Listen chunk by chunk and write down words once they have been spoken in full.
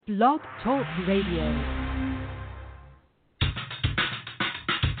Blog Talk Radio.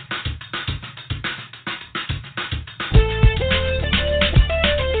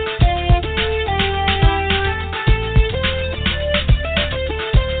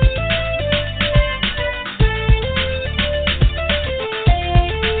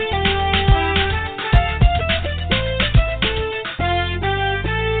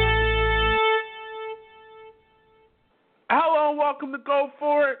 Welcome to Go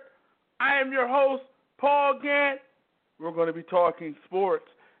For It. I am your host, Paul Gant. We're going to be talking sports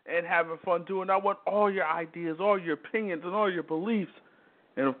and having fun doing it. I want all your ideas, all your opinions, and all your beliefs.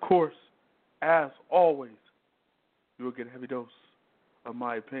 And, of course, as always, you will get a heavy dose of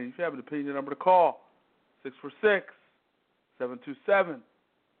my opinion. If you have an opinion, the number to call, 646-727-3070.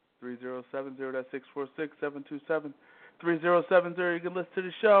 That's 646-727-3070. You can listen to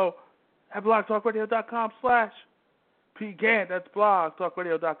the show at blogtalkradio.com/PGant. That's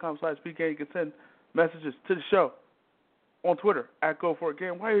blogtalkradio.com/PGant. You can send messages to the show on Twitter at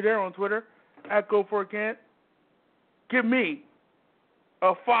GoForItGant. While you're there on Twitter at GoForItGant, give me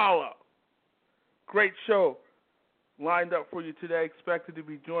a follow. Great show lined up for you today. Expected to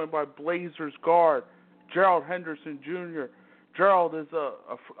be joined by Blazers guard Gerald Henderson Jr. Gerald is a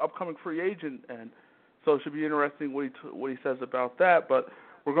upcoming free agent, and so it should be interesting what he says about that. But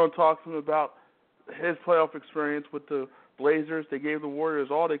we're going to talk to him about his playoff experience with the Blazers. They gave the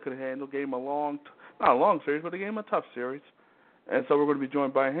Warriors all they could handle. Gave him not a long series, but they gave him a tough series. And so we're going to be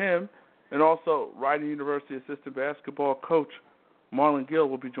joined by him. And also, Rider University assistant basketball coach Marlon Gill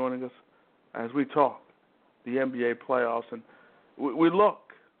will be joining us as we talk the NBA playoffs. And we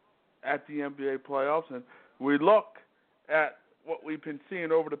look at the NBA playoffs, and we look at what we've been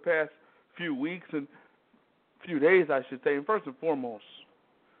seeing over the past few weeks and few days, I should say. And first and foremost,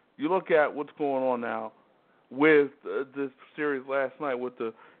 you look at what's going on now with this series last night with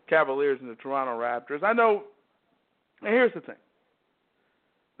the Cavaliers and the Toronto Raptors. I know, and here's the thing.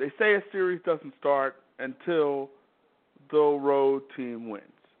 They say a series doesn't start until the road team wins.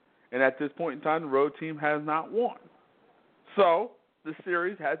 And at this point in time, the road team has not won. So the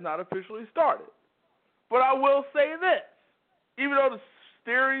series has not officially started. But I will say this. Even though the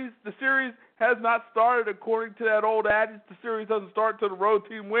series has not started according to that old adage, the series doesn't start until the road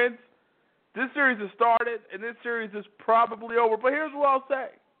team wins. This series has started, and this series is probably over. But here's what I'll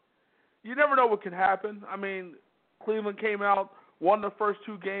say. You never know what can happen. I mean, Cleveland came out, won the first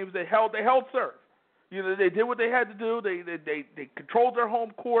two games. They held serve. You know, they did what they had to do. They controlled their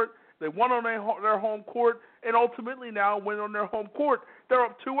home court. They won on their home court, and ultimately now when on their home court, they're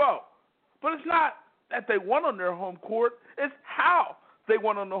up 2-0. But it's not that they won on their home court. It's how they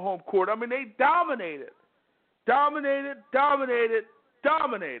won on the home court. I mean, they dominated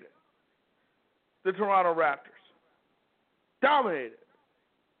the Toronto Raptors. Dominated.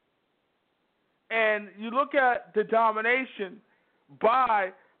 And you look at the domination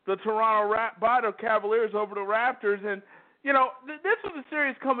by the Cavaliers over the Raptors, and you know, this was a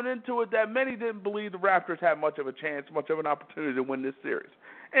series coming into it that many didn't believe the Raptors had much of a chance, much of an opportunity to win this series.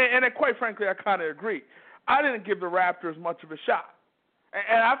 And quite frankly, I kind of agree. I didn't give the Raptors much of a shot.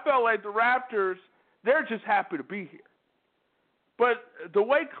 And I felt like the Raptors, they're just happy to be here. But the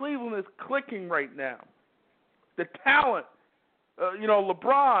way Cleveland is clicking right now, the talent,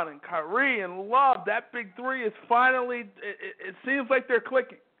 LeBron and Kyrie and Love, that big three is finally, it seems like they're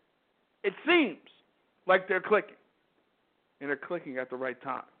clicking. It seems like they're clicking. And they're clicking at the right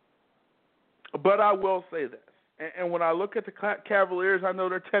time. But I will say this. And when I look at the Cavaliers, I know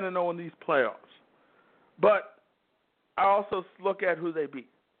they're 10-0 in these playoffs. But I also look at who they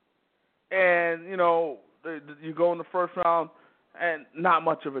beat. And, you know, you go in the first round and not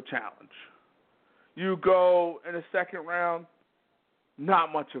much of a challenge. You go in the second round,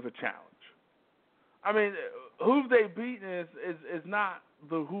 not much of a challenge. I mean, who they've beaten is not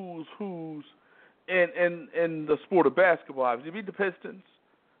the who's in the sport of basketball. Obviously, you beat the Pistons.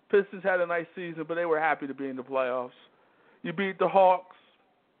 Pistons had a nice season, but they were happy to be in the playoffs. You beat the Hawks.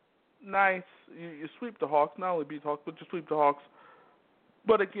 Nice. You sweep the Hawks. Not only beat the Hawks, but you sweep the Hawks.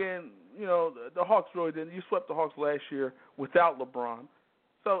 But again, you know, the Hawks really didn't. You swept the Hawks last year without LeBron.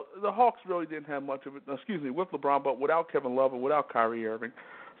 So the Hawks really didn't have much of it, with LeBron, but without Kevin Love and without Kyrie Irving.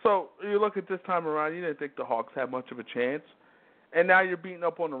 So you look at this time around, you didn't think the Hawks had much of a chance. And now you're beating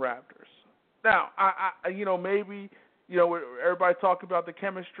up on the Raptors. Now, maybe, everybody's talking about the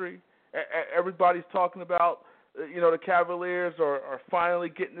chemistry. Everybody's talking about, the Cavaliers are finally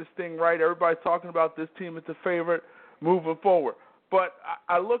getting this thing right. Everybody's talking about this team as the favorite moving forward. But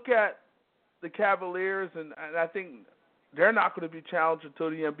I look at the Cavaliers, and I think they're not going to be challenged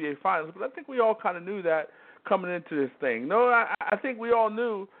until the NBA Finals. But I think we all kind of knew that coming into this thing. No, I think we all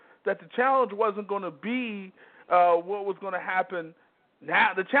knew that the challenge wasn't going to be what was going to happen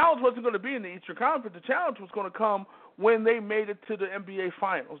now. The challenge wasn't going to be in the Eastern Conference. The challenge was going to come when they made it to the NBA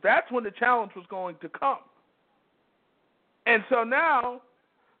Finals. That's when the challenge was going to come. And so now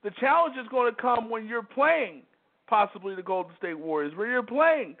the challenge is going to come when you're playing possibly the Golden State Warriors, when you're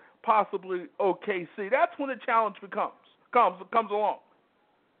playing possibly OKC. That's when the challenge comes along.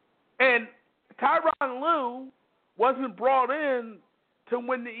 And Tyronn Lue wasn't brought in to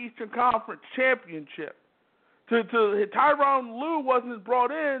win the Eastern Conference championship. Tyronn Lue wasn't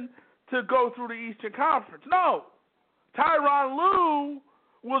brought in to go through the Eastern Conference. No. Tyronn Lue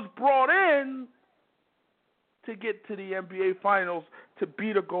was brought in to get to the NBA Finals, to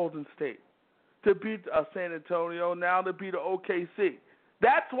beat a Golden State, to beat San Antonio, now to beat a OKC.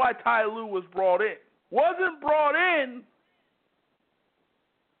 That's why Ty Lue was brought in. Wasn't brought in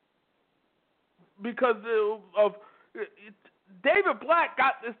because of David Black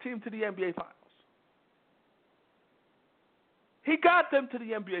got this team to the NBA Finals. He got them to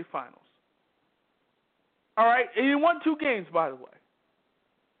the NBA Finals. All right, and he won 2 games, by the way,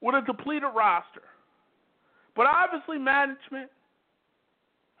 with a depleted roster. But obviously management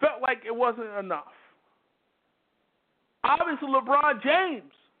felt like it wasn't enough. Obviously LeBron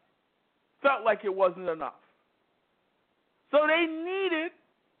James felt like it wasn't enough. So they needed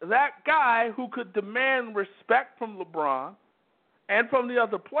that guy who could demand respect from LeBron and from the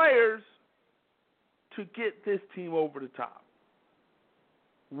other players to get this team over the top.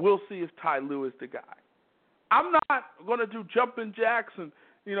 We'll see if Ty Lue is the guy. I'm not going to do jumping jacks and,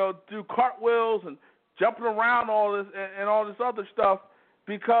 do cartwheels and jumping around all this and all this other stuff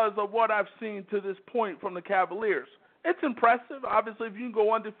because of what I've seen to this point from the Cavaliers. It's impressive. Obviously, if you can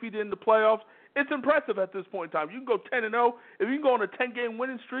go undefeated in the playoffs, it's impressive at this point in time. You can go 10-0. If you can go on a 10-game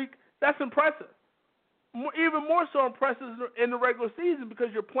winning streak, that's impressive. Even more so impressive in the regular season because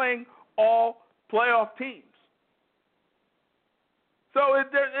you're playing all playoff teams. So it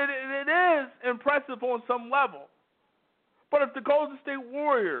is impressive on some level. But if the Golden State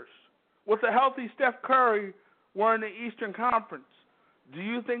Warriors, with a healthy Steph Curry, were in the Eastern Conference, do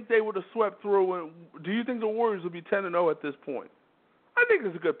you think they would have swept through? And do you think the Warriors would be 10-0 at this point? I think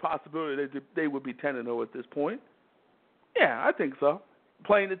there's a good possibility they would be 10-0 at this point. Yeah, I think so.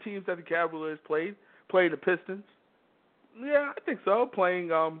 Playing the teams that the Cavaliers played the Pistons. Yeah, I think so. Playing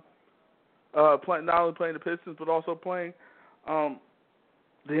not only playing the Pistons but also playing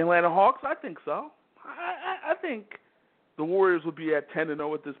the Atlanta Hawks. I think so. I think the Warriors would be at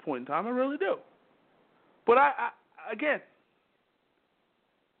 10-0 at this point in time. I really do. But again,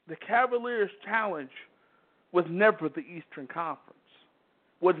 the Cavaliers' challenge was never the Eastern Conference.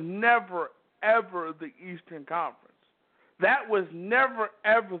 Was never, ever the Eastern Conference. That was never,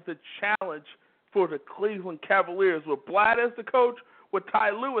 ever the challenge for the Cleveland Cavaliers with Blatt as the coach, with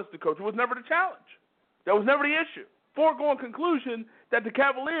Ty Lue as the coach. It was never the challenge. That was never the issue. Foregone conclusion that the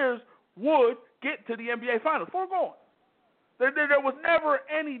Cavaliers would get to the NBA Finals. Foregone. There was never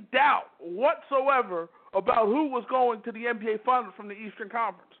any doubt whatsoever about who was going to the NBA Finals from the Eastern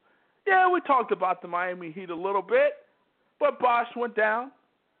Conference. Yeah, we talked about the Miami Heat a little bit, but Bosh went down.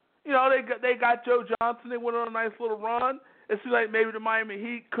 They got Joe Johnson. They went on a nice little run. It seems like maybe the Miami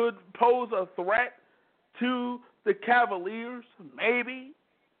Heat could pose a threat to the Cavaliers, maybe.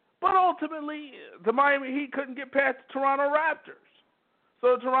 But ultimately, the Miami Heat couldn't get past the Toronto Raptors.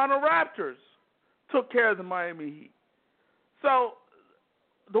 So the Toronto Raptors took care of the Miami Heat. So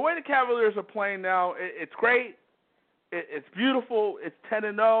the way the Cavaliers are playing now, it's great. It's beautiful. It's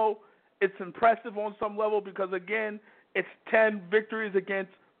 10-0. It's impressive on some level because, again, it's 10 victories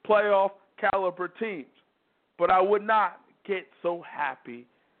against playoff caliber teams. But I would not get so happy.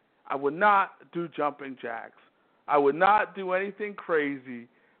 I would not do jumping jacks. I would not do anything crazy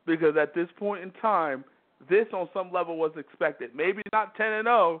because at this point in time, this on some level was expected. Maybe not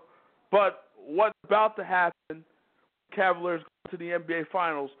 10-0, but what's about to happen, Cavaliers go to the NBA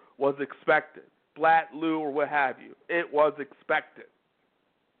Finals, was expected. Blatt, Lue, or what have you. It was expected.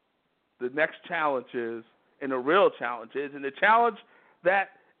 The next challenge is, and the real challenge is, and the challenge that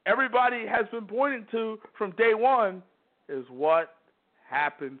everybody has been pointing to from day one is what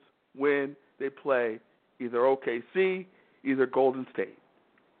happens when they play either OKC, either Golden State.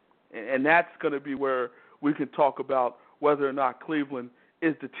 And that's going to be where we can talk about whether or not Cleveland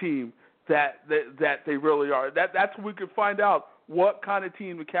is the team that they really are. That's where we can find out what kind of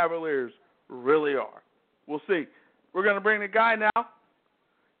team the Cavaliers really are. We'll see. We're going to bring the guy now.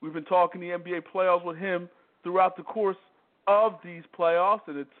 We've been talking the NBA playoffs with him throughout the course of these playoffs,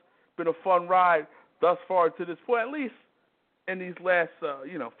 and it's been a fun ride thus far to this point, at least in these last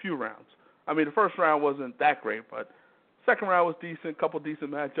few rounds. I mean, the first round wasn't that great, but Second round was decent, couple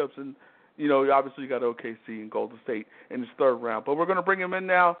decent matchups, and obviously you got OKC and Golden State in his third round. But we're going to bring him in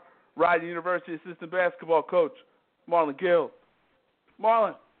now. Rider University assistant basketball coach, Marlon Gill.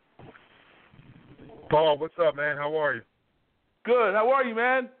 Marlon. Paul, what's up, man? How are you? Good. How are you,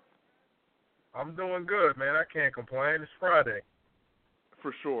 man? I'm doing good, man. I can't complain. It's Friday.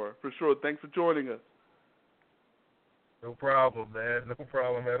 For sure. Thanks for joining us. No problem, man. No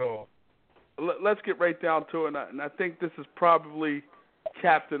problem at all. Let's get right down to it, and I think this is probably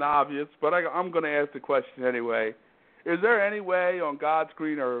Captain Obvious, but I'm going to ask the question anyway. Is there any way on God's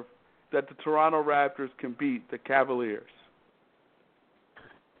green earth that the Toronto Raptors can beat the Cavaliers?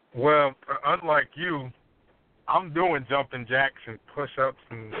 Well, unlike you, I'm doing jumping jacks and push-ups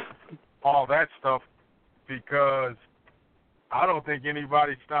and all that stuff because I don't think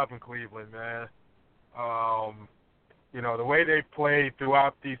anybody's stopping Cleveland, man. The way they played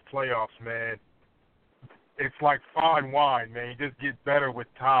throughout these playoffs, man, it's like fine wine, man. You just get better with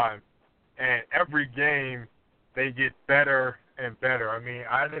time. And every game, they get better and better. I mean,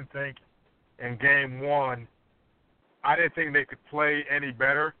 I didn't think in game one, I didn't think they could play any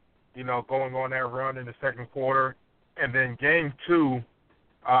better, going on that run in the second quarter. And then game two,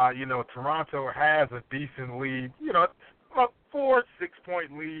 Toronto has a decent lead, a 4-6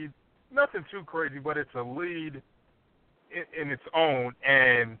 point lead. Nothing too crazy, but it's a lead in its own.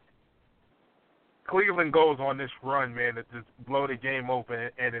 And Cleveland goes on this run, man, to just blow the game open.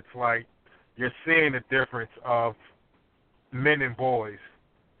 And it's like you're seeing the difference of men and boys.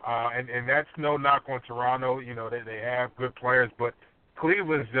 And that's no knock on Toronto. They have good players, but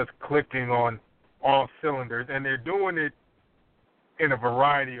Cleveland's just clicking on all cylinders, and they're doing it in a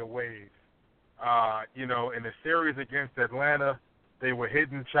variety of ways. In the series against Atlanta, they were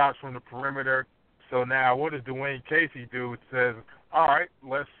hitting shots from the perimeter. So now what does Dwayne Casey do? It says, all right,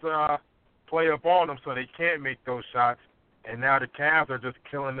 let's play up on them so they can't make those shots. And now the Cavs are just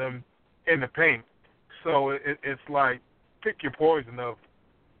killing them in the paint. So it's like pick your poison of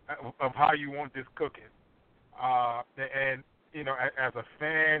how you want this cooking. And as a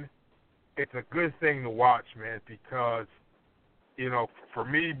fan, it's a good thing to watch, man, because, for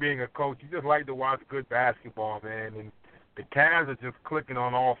me being a coach, you just like to watch good basketball, man. And the Cavs are just clicking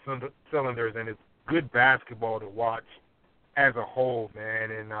on all cylinders, and it's good basketball to watch as a whole,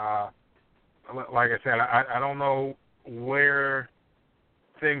 man. And like I said, I don't know where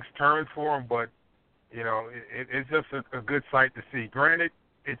things turn for them, but, it's just a good sight to see. Granted,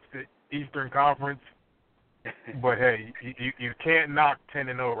 it's the Eastern Conference, but, hey, you can't knock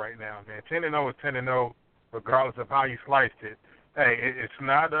 10-0 right now, man. 10-0 is 10-0 regardless of how you sliced it. Hey, it's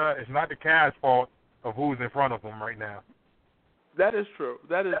not the Cavs' fault of who's in front of them right now. That is true.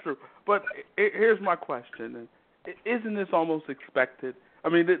 But here's my question. Isn't this almost expected? I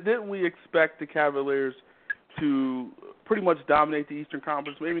mean, didn't we expect the Cavaliers to pretty much dominate the Eastern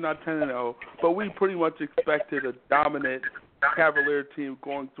Conference? Maybe not 10-0, but we pretty much expected a dominant Cavalier team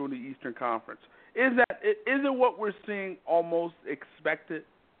going through the Eastern Conference. Isn't what we're seeing almost expected?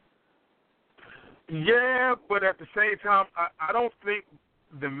 Yeah, but at the same time, I don't think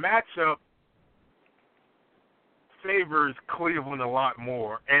the matchup favors Cleveland a lot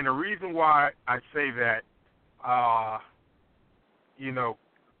more. And the reason why I say that,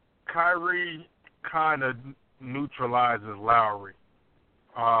 Kyrie kind of neutralizes Lowry.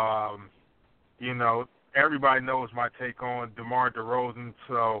 Everybody knows my take on DeMar DeRozan,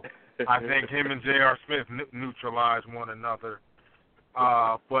 so I think him and J.R. Smith neutralize one another.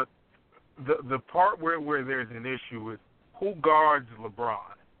 But the part where there's an issue is who guards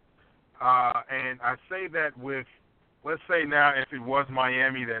LeBron. And I say that with, let's say now if it was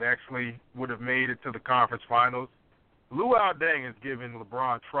Miami that actually would have made it to the conference finals, Luol Deng has given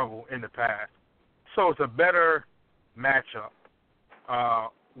LeBron trouble in the past. So it's a better matchup.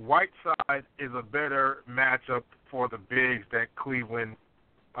 Whiteside is a better matchup for the bigs that Cleveland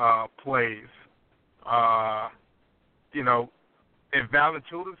plays. If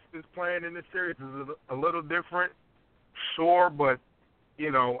Valanciunas is playing in this series, is a little different, sure, but,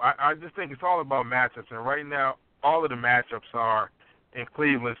 I just think it's all about matchups. And right now, all of the matchups are in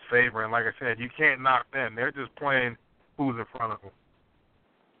Cleveland's favor. And like I said, you can't knock them. They're just playing who's in front of them.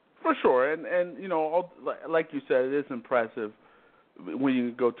 For sure. And like you said, it is impressive when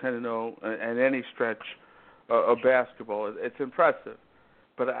you go 10-0 and any stretch of basketball. It's impressive.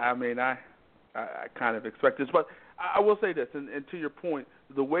 But, I mean, I kind of expect this. But I will say this, and to your point,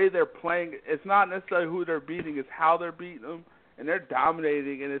 the way they're playing, it's not necessarily who they're beating, it's how they're beating them, and they're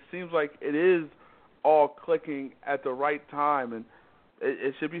dominating, and it seems like it is all clicking at the right time, and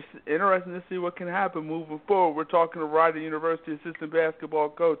it should be interesting to see what can happen moving forward. We're talking to Rider University assistant basketball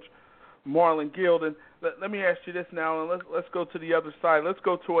coach Marlon Guild. And let me ask you this now, and let's go to the other side. Let's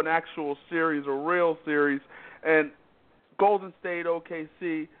go to an actual series, a real series. And Golden State,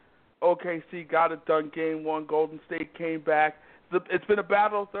 OKC. OKC got it done game one. Golden State came back. It's been a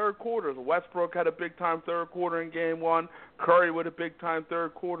battle of third quarters. Westbrook had a big-time third quarter in game one. Curry with a big-time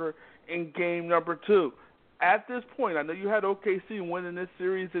third quarter in game number two. At this point, I know you had OKC winning this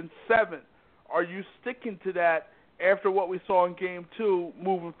series in 7. Are you sticking to that after what we saw in game two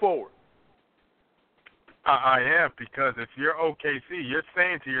moving forward? I am, because if you're OKC, you're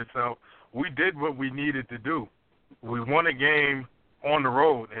saying to yourself, we did what we needed to do. We won a game on the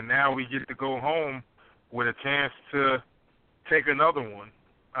road, and now we get to go home with a chance to take another one.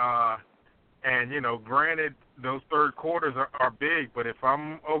 And, granted, those third quarters are big, but if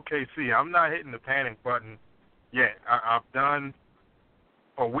I'm OKC, I'm not hitting the panic button yet.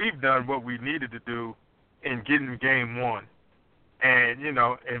 We've done what we needed to do in getting game one. And,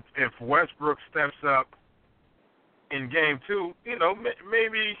 if Westbrook steps up in game two,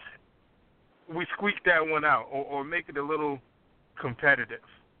 maybe we squeak that one out or make it a little competitive.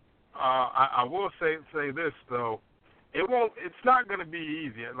 I will say this, though. It's not going to be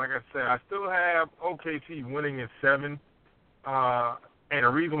easy. Like I said, I still have OKC winning in 7. And the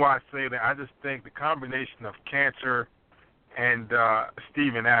reason why I say that, I just think the combination of Cantor and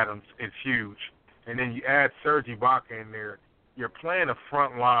Steven Adams is huge. And then you add Serge Ibaka in there, you're playing a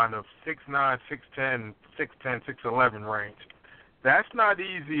front line of 6'9", 6'10", 6'10", 6'11" range. That's not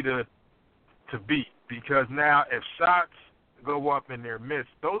easy to beat, because now if shots go up and they're missed,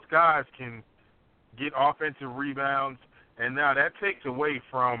 those guys can get offensive rebounds, and now that takes away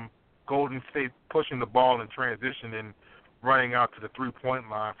from Golden State pushing the ball in transition and running out to the three-point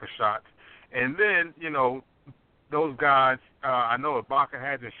line for shots. And then, those guys, I know Ibaka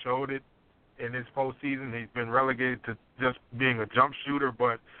hasn't showed it in his postseason. He's been relegated to just being a jump shooter,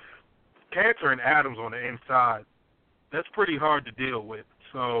 but Cantor and Adams on the inside, that's pretty hard to deal with.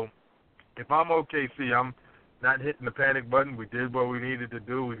 So if I'm OKC, I'm not hitting the panic button. We did what we needed to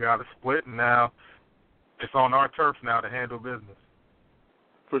do. We got a split, and now it's on our turf now to handle business.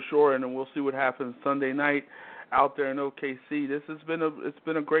 For sure, and then we'll see what happens Sunday night out there in OKC. It's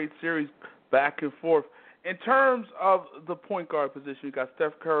been a great series, back and forth. In terms of the point guard position, you got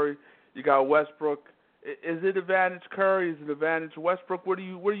Steph Curry, you got Westbrook. Is it advantage Curry? Is it advantage Westbrook? Where do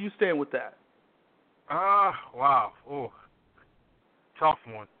you stand with that? Wow. Oh, tough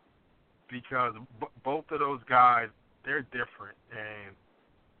one, because both of those guys, they're different, and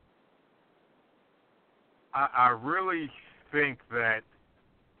I really think that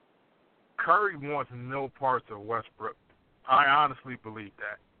Curry wants no parts of Westbrook. I honestly believe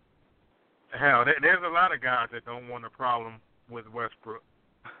that. Hell, there's a lot of guys that don't want a problem with Westbrook.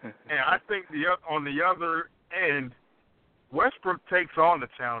 And I think on the other end, Westbrook takes on the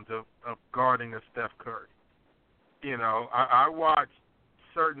challenge of guarding a Steph Curry. I watched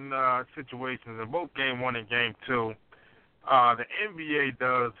certain situations in both Game 1 and Game 2. The NBA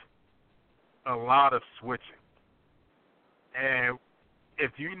does a lot of switching. And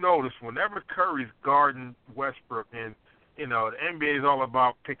if you notice, whenever Curry's guarding Westbrook, and, the NBA is all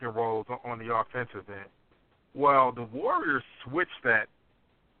about pick and rolls on the offensive end. Well, the Warriors switch that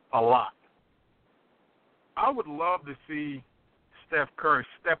a lot. I would love to see Steph Curry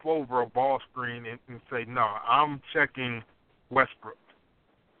step over a ball screen and say, no, I'm checking Westbrook.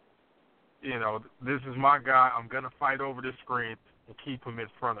 This is my guy. I'm going to fight over this screen and keep him in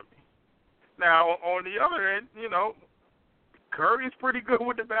front of me. Now, on the other end, Curry is pretty good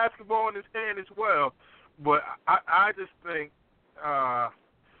with the basketball in his hand as well. But I just think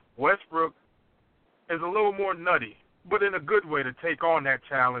Westbrook is a little more nutty, but in a good way, to take on that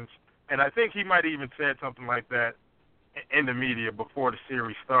challenge. And I think he might even said something like that in the media before the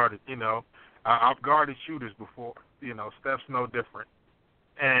series started. I've guarded shooters before. Steph's no different.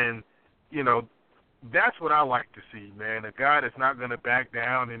 And, that's what I like to see, man. A guy that's not going to back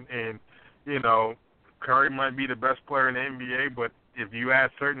down. And Curry might be the best player in the NBA, but if you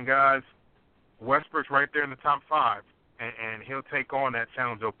ask certain guys, Westbrook's right there in the top 5, and he'll take on that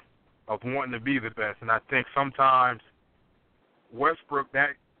challenge of wanting to be the best. And I think sometimes Westbrook,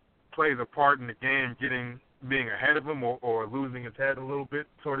 that plays a part in the game being ahead of him or losing his head a little bit,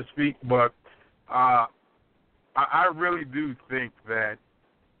 so to speak. But I really do think that,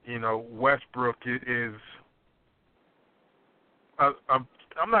 Westbrook is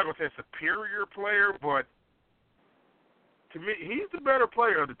I'm not going to say a superior player, but to me, he's the better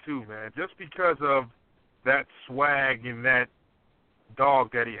player of the two, man, just because of that swag and that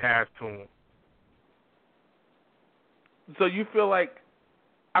dog that he has to him. So you feel like,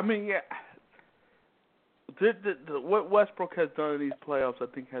 what Westbrook has done in these playoffs, I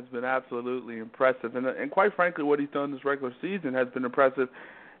think, has been absolutely impressive. And quite frankly, what he's done this regular season has been impressive.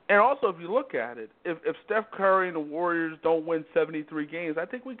 And also, if you look at it, if Steph Curry and the Warriors don't win 73 games, I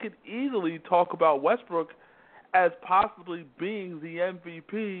think we could easily talk about Westbrook as possibly being the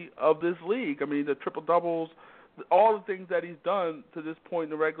MVP of this league. I mean, the triple-doubles, all the things that he's done to this point in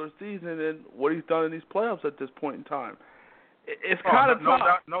the regular season and what he's done in these playoffs at this point in time. It's kind of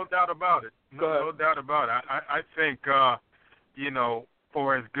tough. No doubt about it. No doubt about it. I think,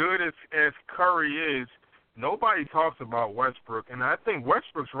 for as good as Curry is, nobody talks about Westbrook. And I think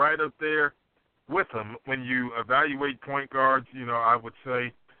Westbrook's right up there with him. When you evaluate point guards, I would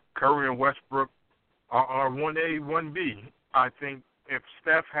say Curry and Westbrook are 1A, 1B. I think if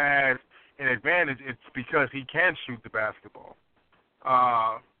Steph has an advantage, it's because he can shoot the basketball.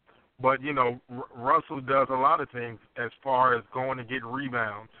 But, Russell does a lot of things as far as going to get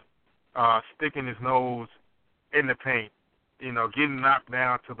rebounds, sticking his nose in the paint, getting knocked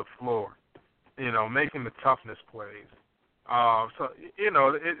down to the floor, making the toughness plays. So,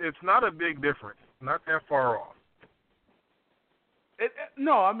 it's not a big difference, not that far off.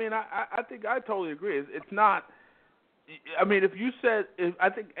 No, I mean, I think I totally agree. It's not. I mean,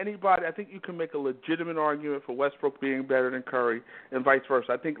 I think you can make a legitimate argument for Westbrook being better than Curry and vice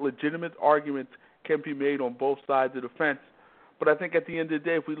versa. I think legitimate arguments can be made on both sides of the fence. But I think at the end of the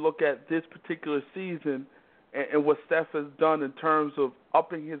day, if we look at this particular season and what Steph has done in terms of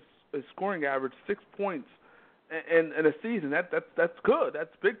upping his scoring average 6 points in a season, that's good.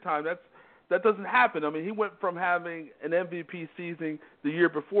 That's big time. That doesn't happen. I mean, he went from having an MVP season the year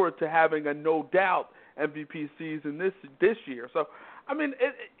before to having a no-doubt MVP season this year. So, I mean,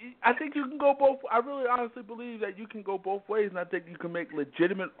 I think you can go both. I really honestly believe that you can go both ways, and I think you can make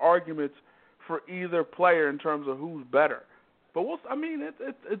legitimate arguments for either player in terms of who's better. But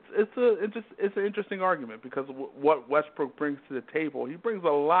it's an interesting argument because of what Westbrook brings to the table. He brings a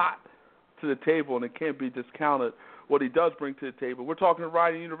lot to the table, and it can't be discounted what he does bring to the table. We're talking to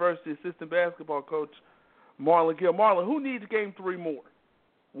Rider University assistant basketball coach Marlon Gill. Marlon, who needs Game 3 more?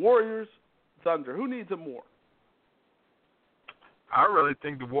 Warriors, Thunder. Who needs it more? I really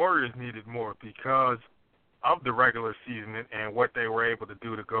think the Warriors needed more because of the regular season and what they were able to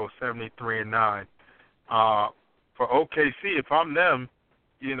do to go 73-9. For OKC, if I'm them,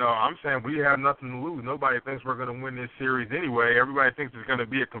 I'm saying we have nothing to lose. Nobody thinks we're going to win this series anyway. Everybody thinks it's going to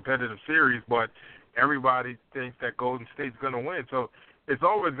be a competitive series, but everybody thinks that Golden State's going to win. So it's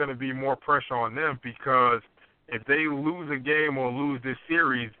always going to be more pressure on them because if they lose a game or lose this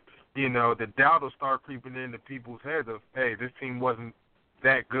series, the doubt will start creeping into people's heads of, hey, this team wasn't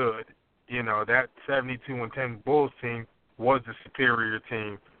that good. That 72-10 Bulls team was the superior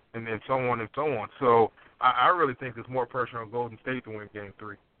team, and so on and so on. So I really think there's more pressure on Golden State to win Game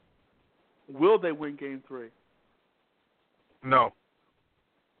 3. Will they win Game 3? No.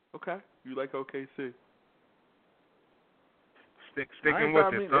 Okay. You like OKC? Sticking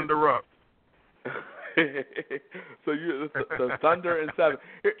with it. Thunder up. So the Thunder and 7.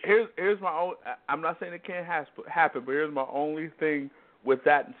 Here's my own. I'm not saying it can't happen, but here's my only thing with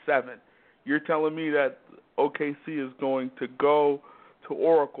that and 7. You're telling me that OKC is going to go to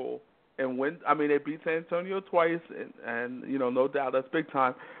Oracle and win. I mean, they beat San Antonio twice, and no doubt that's big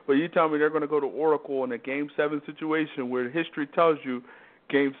time. But you tell me they're going to go to Oracle in a Game 7 situation where history tells you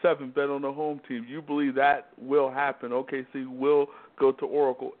Game 7 bet on the home team. You believe that will happen? OKC will go to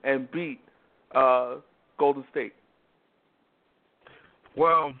Oracle and beat Golden State.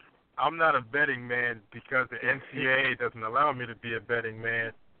 Well, I'm not a betting man because the NCAA doesn't allow me to be a betting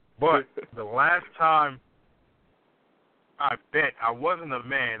man. But the last time I bet, I wasn't a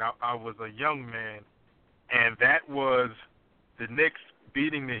man. I was a young man, and that was the Knicks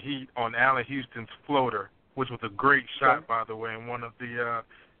beating the Heat on Allen Houston's floater, which was a great shot, by the way, and one of the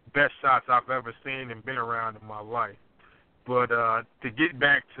best shots I've ever seen and been around in my life. But to get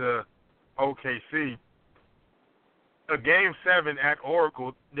back to OKC, a Game 7 at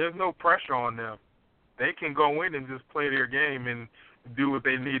Oracle, there's no pressure on them. They can go in and just play their game and do what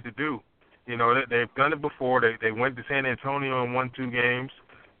they need to do. They've done it before. They went to San Antonio and won 2 games.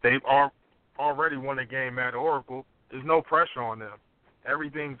 They've already won a game at Oracle. There's no pressure on them.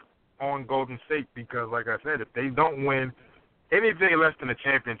 Everything's on Golden State because, like I said, if they don't win anything less than a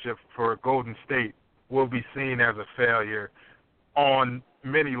championship for Golden State will be seen as a failure on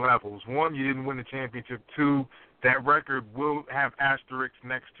many levels. 1, you didn't win the championship. 2, that record will have asterisks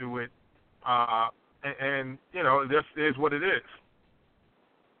next to it. And this is what it is.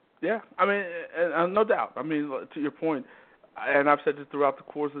 Yeah, I mean, no doubt. I mean, to your point, and I've said this throughout the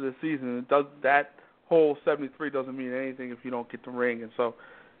course of the season, that whole 73 doesn't mean anything if you don't get the ring. And so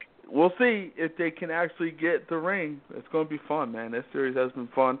we'll see if they can actually get the ring. It's going to be fun, man. This series has been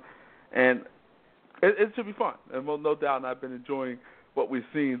fun, and it should be fun. And well, no doubt, I've been enjoying what we've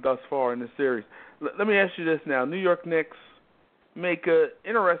seen thus far in this series. Let me ask you this now. New York Knicks make an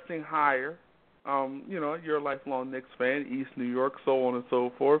interesting hire. You're a lifelong Knicks fan, East New York, so on and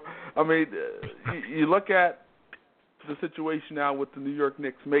so forth. I mean, you look at the situation now with the New York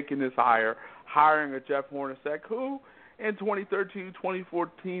Knicks making this hire, hiring a Jeff Hornacek, who in 2013,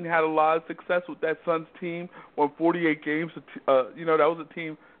 2014 had a lot of success with that Suns team, won 48 games. That was a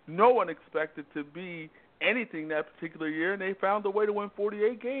team no one expected to be anything that particular year, and they found a way to win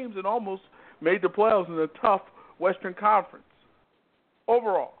 48 games and almost made the playoffs in a tough Western Conference.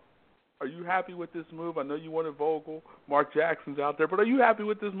 Overall, are you happy with this move? I know you wanted Vogel, Mark Jackson's out there, but are you happy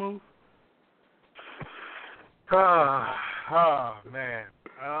with this move? Man.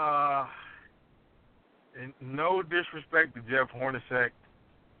 And no disrespect to Jeff Hornacek.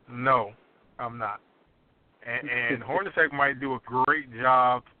 No, I'm not. And Hornacek might do a great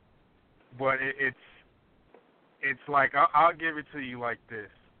job, but it's like, I'll give it to you like this.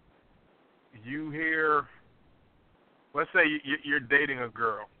 You hear, let's say you're dating a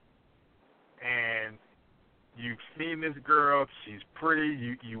girl, and you've seen this girl, she's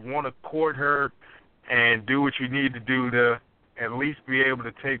pretty, you want to court her and do what you need to do to at least be able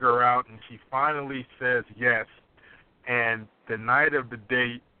to take her out, and she finally says yes, and the night of the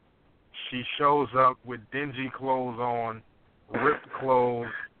date, she shows up with dingy clothes on, ripped clothes,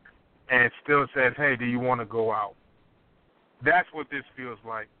 and still says, hey, do you want to go out? That's what this feels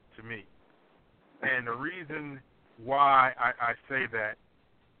like to me. And the reason why I say that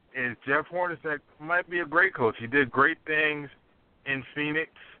is Jeff Hornacek might be a great coach. He did great things in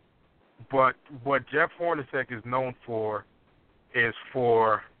Phoenix, but what Jeff Hornacek is known for is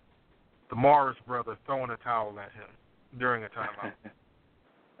for the Morris brothers throwing a towel at him during a timeout.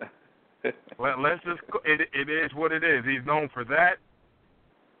 Let's just, it is what it is. He's known for that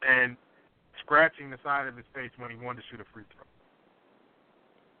and scratching the side of his face when he wanted to shoot a free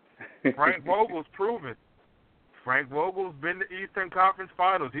throw. Frank Vogel's proven. Frank Vogel's been to Eastern Conference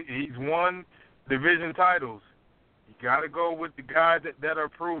Finals. He's won division titles. You got to go with the guys that are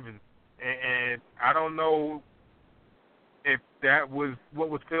proven. And I don't know if that was what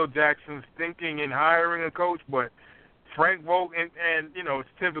was Phil Jackson's thinking in hiring a coach, but Frank Vogel, and it's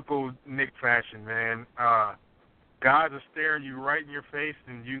typical Nick fashion, man. Guys are staring you right in your face,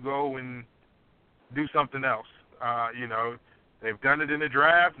 and you go and do something else. They've done it in the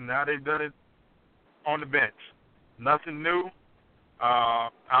draft, and now they've done it on the bench. Nothing new.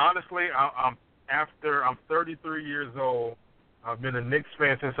 Honestly, I'm 33 years old. I've been a Knicks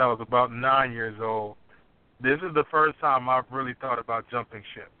fan since I was about 9 years old. This is the first time I've really thought about jumping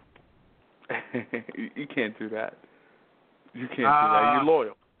ship. You can't do that. You can't do that. You're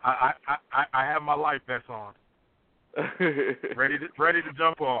loyal. I have my life vest on. ready to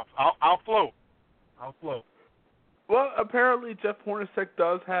jump off. I'll float. Well, apparently Jeff Hornacek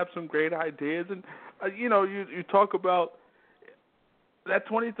does have some great ideas, and you talk about that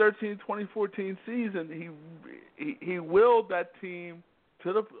 2013-2014 season. He willed that team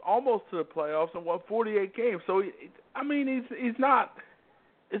to almost to the playoffs and won 48 games. So he's not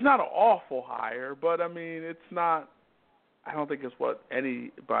an awful hire, but I mean it's not. I don't think it's what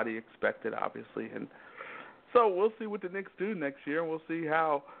anybody expected, obviously, and so we'll see what the Knicks do next year, and we'll see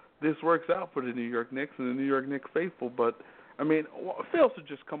how this works out for the New York Knicks and the New York Knicks faithful. But I mean, Phil should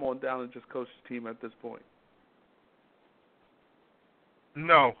just come on down and just coach the team at this point.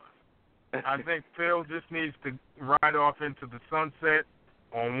 No. I think Phil just needs to ride off into the sunset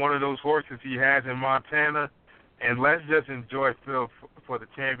on one of those horses he has in Montana, and let's just enjoy Phil for the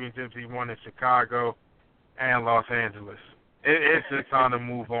championships he won in Chicago and Los Angeles. It's just time to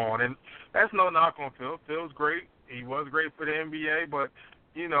move on. And that's no knock on Phil. Phil's great. He was great for the NBA, but,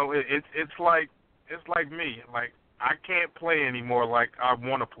 it's like me. Like, I can't play anymore like I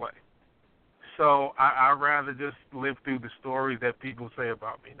want to play. So I'd rather just live through the stories that people say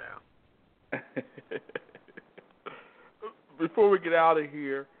about me now. Before we get out of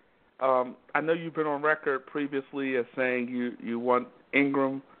here, I know you've been on record previously as saying you want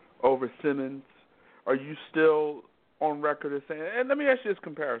Ingram over Simmons. Are you still on record as saying? And let me ask you this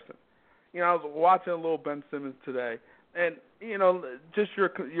comparison. I was watching a little Ben Simmons today, and just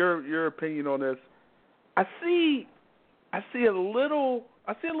your opinion on this. I see a little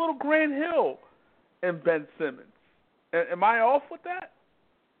Grant Hill in Ben Simmons. Am I off with that?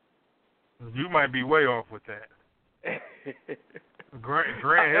 You might be way off with that. Grant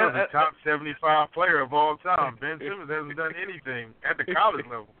Hill's a top 75 player of all time. Ben Simmons hasn't done anything at the college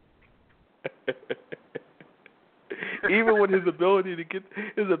level. Even with his ability to get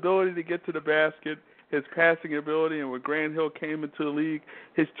to the basket, his passing ability, and when Grant Hill came into the league,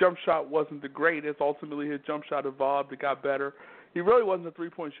 his jump shot wasn't the greatest. Ultimately, his jump shot evolved. It got better. He really wasn't a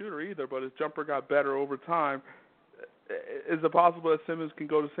three-point shooter either, but his jumper got better over time. Is it possible that Simmons can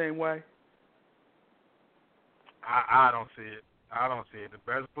go the same way? I don't see it.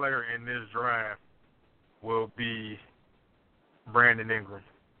 The best player in this draft will be Brandon Ingram,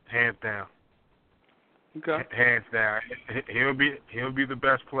 hands down. Okay. Hands down. He'll be the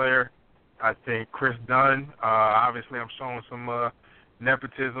best player. I think Chris Dunn, obviously I'm showing some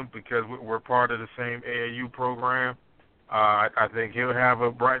nepotism because we're part of the same AAU program. I think he'll have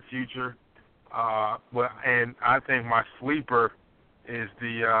a bright future. And I think my sleeper is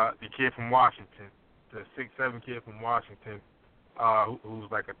the kid from Washington, the 6'7" kid from Washington, who's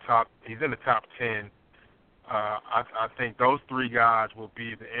like he's in the top 10. I think those three guys will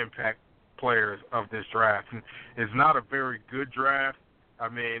be the impact players of this draft. And it's not a very good draft. I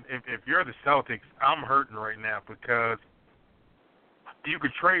mean, if you're the Celtics, I'm hurting right now because you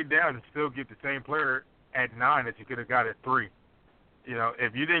could trade down and still get the same player at 9 that you could have got at 3. You know,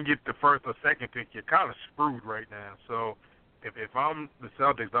 if you didn't get the first or second pick, you're kind of screwed right now. So if I'm the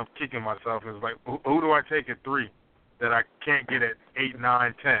Celtics, I'm kicking myself. It's like, who do I take at 3 that I can't get at 8,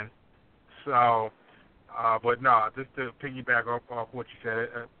 9, 10? So, but no, just to piggyback off what you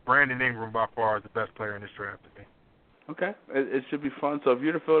said, Brandon Ingram by far is the best player in this draft to me. Okay, it should be fun. So if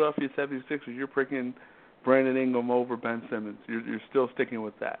you're the Philadelphia 76ers, you're picking Brandon Ingram over Ben Simmons. You're still sticking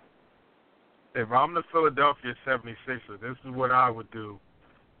with that. If I'm the Philadelphia 76ers, this is what I would do.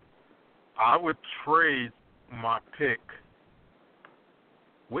 I would trade my pick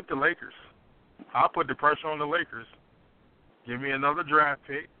with the Lakers. I'll put the pressure on the Lakers. Give me another draft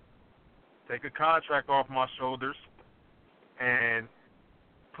pick. Take a contract off my shoulders and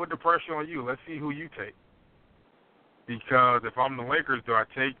put the pressure on you. Let's see who you take. Because if I'm the Lakers, do I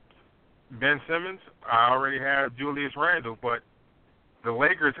take Ben Simmons? I already have Julius Randle, but the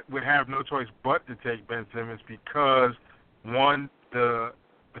Lakers would have no choice but to take Ben Simmons because, one, the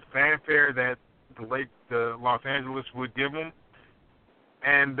fanfare that the Los Angeles would give him,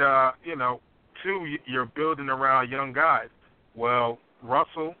 and, two, you're building around young guys. Well,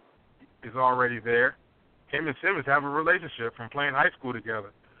 Russell is already there. Him and Simmons have a relationship from playing high school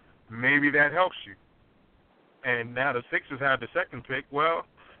together. Maybe that helps you. And now the Sixers have the second pick. Well,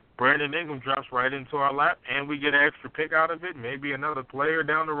 Brandon Ingram drops right into our lap, and we get an extra pick out of it. Maybe another player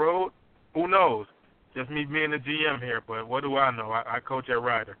down the road. Who knows? Just me being the GM here, but what do I know? I coach at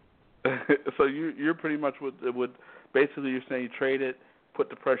Ryder. So you're pretty much would basically you're saying you trade it, put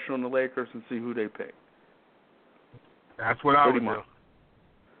the pressure on the Lakers, and see who they pick. That's what I would do.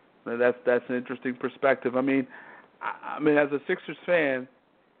 That's an interesting perspective. I mean, as a Sixers fan,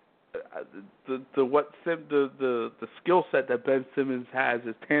 the skill set that Ben Simmons has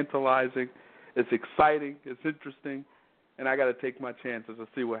is tantalizing, it's exciting, it's interesting, and I got to take my chances and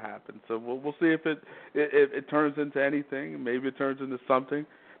see what happens. So we'll see if it turns into anything. Maybe it turns into something.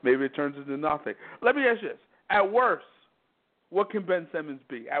 Maybe it turns into nothing. Let me ask you this: at worst, what can Ben Simmons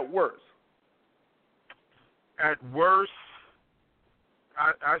be? At worst. At worst,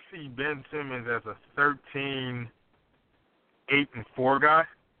 I see Ben Simmons as a 13, 8, and 4 guy.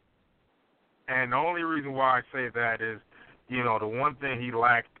 And the only reason why I say that is, the one thing he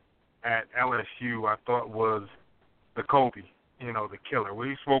lacked at LSU, I thought, was the Kobe, the killer.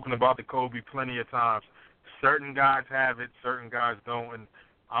 We've spoken about the Kobe plenty of times. Certain guys have it, certain guys don't, and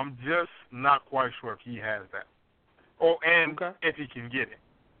I'm just not quite sure if he has that. If he can get it.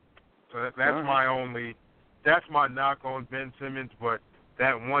 So that's my knock on Ben Simmons, but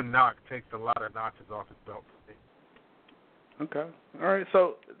that one knock takes a lot of notches off his belt for me. Okay. All right.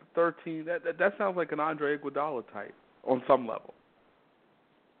 So 13. That sounds like an Andre Iguodala type on some level.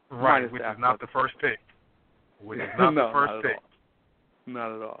 Right, which is not the first pick.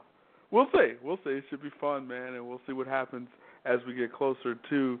 Not at all. We'll see. It should be fun, man, and we'll see what happens as we get closer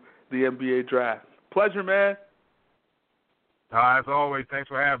to the NBA draft. Pleasure, man. As always, thanks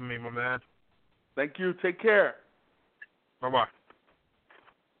for having me, my man. Thank you. Take care. Bye-bye.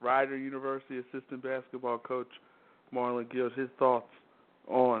 Rider University assistant basketball coach Marlon Gibbs, his thoughts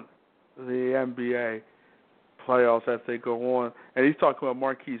on the NBA playoffs as they go on. And he's talking about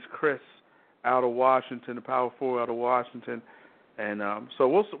Marquise Chris out of Washington, the power forward out of Washington. And so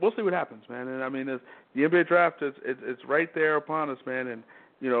we'll see what happens, man. And, I mean, the NBA draft, it's right there upon us, man. And,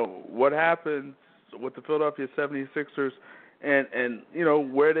 what happens with the Philadelphia 76ers and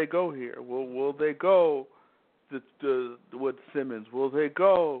where they go here. Will they go with Simmons? Will they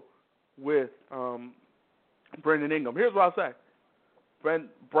go with Brandon Ingram? Here's what I'll say.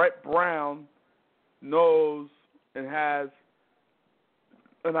 Brett Brown knows and has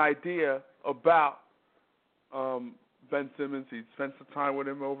an idea about Ben Simmons. He spent some time with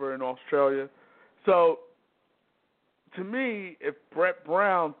him over in Australia. So, to me, if Brett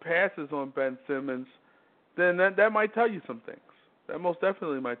Brown passes on Ben Simmons, then that might tell you some things. That most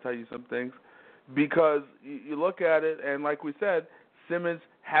definitely might tell you some things, because you look at it, and like we said, Simmons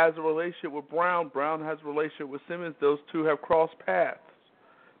has a relationship with Brown. Brown has a relationship with Simmons. Those two have crossed paths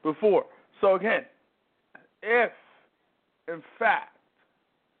before. So again, if in fact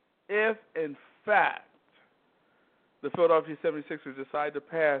the Philadelphia 76ers decide to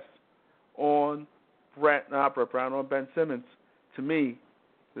pass on on Ben Simmons, to me,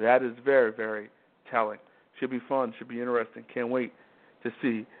 that is very, very telling. Should be fun, should be interesting. Can't wait to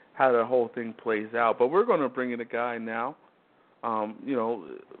see how the whole thing plays out. But we're going to bring in a guy now,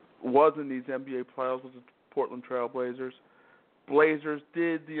 was in these NBA playoffs with the Portland Trail Blazers. Blazers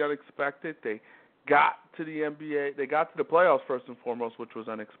did the unexpected. They got to the NBA. They got to the playoffs first and foremost, which was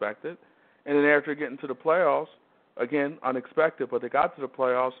unexpected. And then after getting to the playoffs, again, unexpected, but they got to the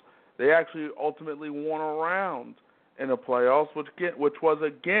playoffs, they actually ultimately won a round in the playoffs, which was,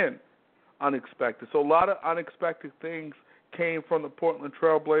 again, unexpected. So a lot of unexpected things came from the Portland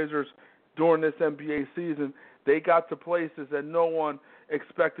Trail Blazers during this NBA season. They got to places that no one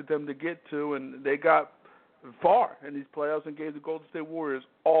expected them to get to, and they got far in these playoffs and gave the Golden State Warriors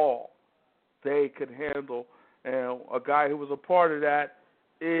all they could handle. And a guy who was a part of that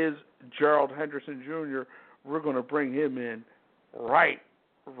is Gerald Henderson Jr. We're going to bring him in right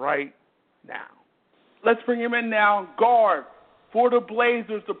now. Let's bring him in now. Guard for the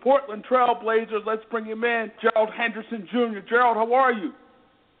Blazers, the Portland Trail Blazers. Let's bring him in, Gerald Henderson Jr. Gerald, how are you?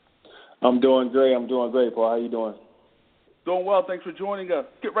 I'm doing great, Paul. How you doing? Doing well. Thanks for joining us.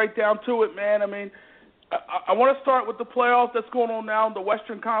 Get right down to it, man. I mean, I want to start with the playoffs that's going on now in the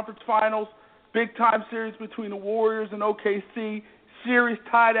Western Conference Finals. Big-time series between the Warriors and OKC. Series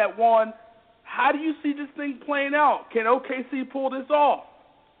tied at 1. How do you see this thing playing out? Can OKC pull this off?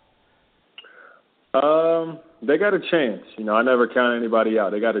 They got a chance. I never count anybody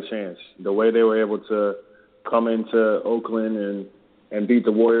out. They got a chance. The way they were able to come into Oakland and beat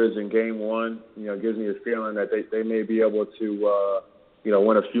the Warriors in Game 1, gives me a feeling that they may be able to,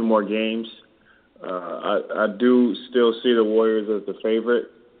 win a few more games. I do still see the Warriors as the favorite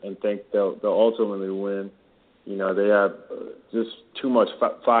and think they'll ultimately win. They have just too much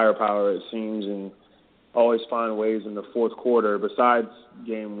firepower, it seems, and always find ways in the fourth quarter, besides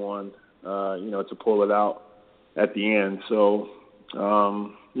Game 1, to pull it out at the end. So,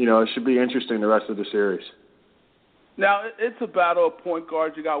 it should be interesting the rest of the series. Now, it's a battle of point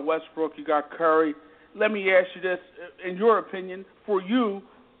guards. You got Westbrook, you got Curry. Let me ask you this. In your opinion, for you,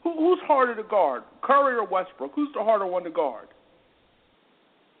 who's harder to guard, Curry or Westbrook? Who's the harder one to guard?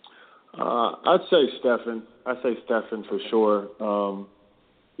 I'd say Stephen. For sure.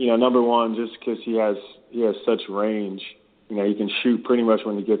 Number one, just because he has such range. He can shoot pretty much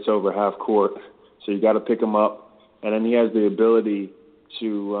when he gets over half court. So you got to pick him up, and then he has the ability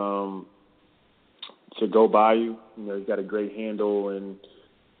to go by you. He's got a great handle and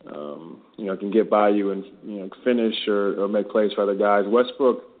can get by you and finish or make plays for other guys.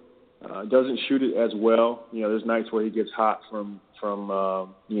 Westbrook doesn't shoot it as well. There's nights where he gets hot from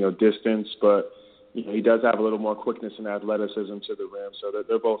distance, but he does have a little more quickness and athleticism to the rim. So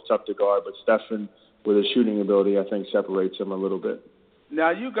they're both tough to guard. But Stephen, with his shooting ability, I think separates him a little bit.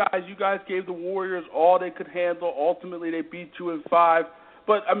 Now, you guys gave the Warriors all they could handle. Ultimately, they beat you in 5.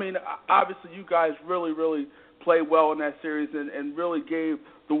 But, I mean, obviously you guys really, really played well in that series and really gave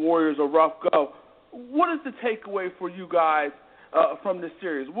the Warriors a rough go. What is the takeaway for you guys from this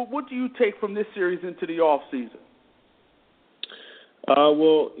series? What do you take from this series into the offseason?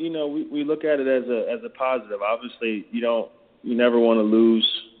 Well, we look at it as a positive. Obviously, you never want to lose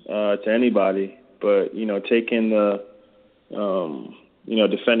to anybody, but taking the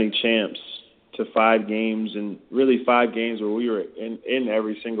defending champs to 5 games, and really 5 games where we were in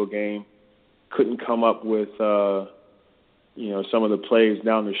every single game, couldn't come up with some of the plays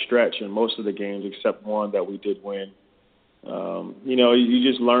down the stretch in most of the games except one that we did win.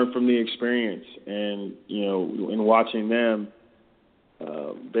 You just learn from the experience, and in watching them,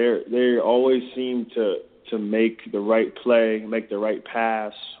 they always seem to make the right play, make the right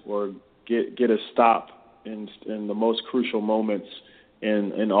pass, or get a stop in the most crucial moments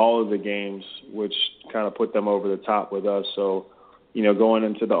in all of the games, which kind of put them over the top with us. So, going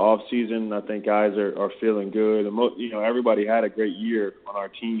into the off season, I think guys are feeling good. And everybody had a great year on our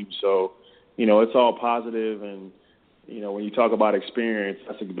team, so it's all positive. And when you talk about experience,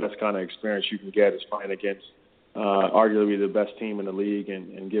 that's the best kind of experience you can get, is playing against arguably the best team in the league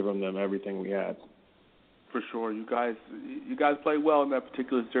and giving them everything we had. For sure. You guys play well in that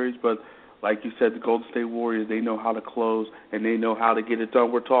particular series, but like you said, the Golden State Warriors, they know how to close and they know how to get it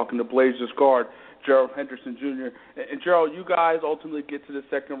done. We're talking to Blazers guard Gerald Henderson Jr. And Gerald, you guys ultimately get to the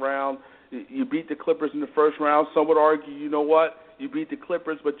second round. You beat the Clippers in the first round. Some would argue, you know what? You beat the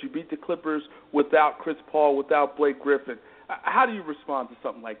Clippers, but you beat the Clippers without Chris Paul, without Blake Griffin. How do you respond to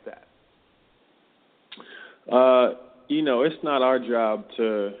something like that? It's not our job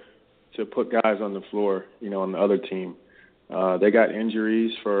to put guys on the floor, on the other team. They got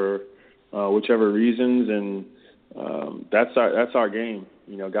injuries for whichever reasons, and that's our game.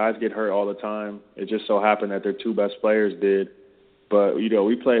 Guys get hurt all the time. It just so happened that their two best players did. But,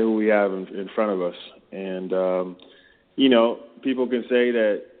 we play who we have in front of us. And, people can say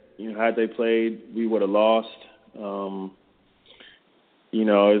that, had they played, we would have lost.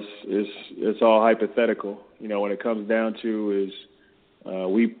 It's all hypothetical. When it comes down to is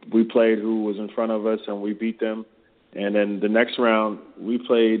we played who was in front of us and we beat them. And then the next round we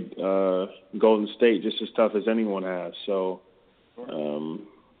played Golden State just as tough as anyone has. So,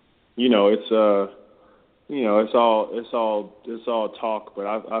 it's all talk, but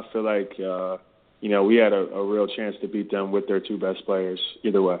I feel like we had a real chance to beat them with their two best players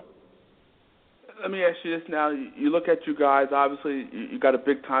either way. Let me ask you this now. You look at you guys, obviously you got a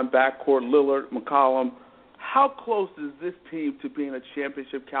big-time backcourt, Lillard, McCollum. How close is this team to being a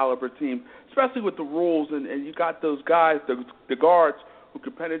championship-caliber team, especially with the rules, and you got those guys, the guards, who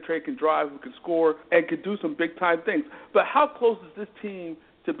can penetrate, can drive, who can score, and can do some big-time things. But how close is this team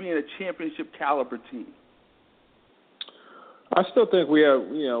to being a championship-caliber team? I still think we have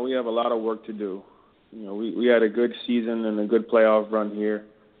a lot of work to do. We had a good season and a good playoff run here,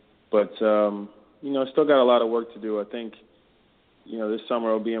 but still got a lot of work to do. I think this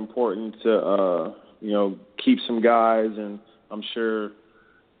summer will be important to keep some guys, and I'm sure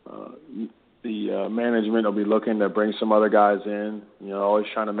the management will be looking to bring some other guys in. Always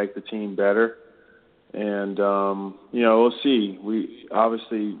trying to make the team better, and we'll see. We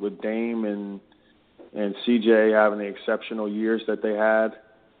obviously with Dame and CJ having the exceptional years that they had,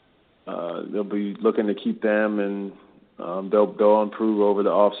 they'll be looking to keep them, and they'll improve over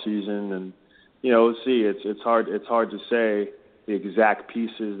the off season, and we'll see. It's hard to say the exact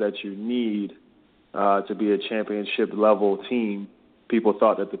pieces that you need to be a championship level team. People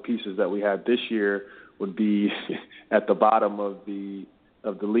thought that the pieces that we had this year would be at the bottom of the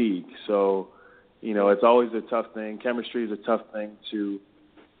league. So it's always a tough thing. Chemistry is a tough thing to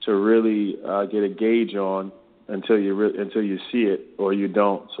really get a gauge on until you see it or you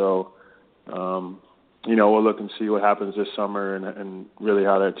don't. So, we'll look and see what happens this summer and really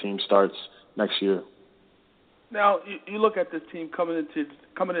how that team starts next year. Now, you look at this team coming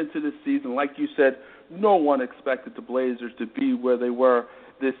into this season, like you said, no one expected the Blazers to be where they were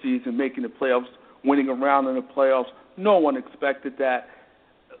this season, making the playoffs, winning a round in the playoffs. No one expected that.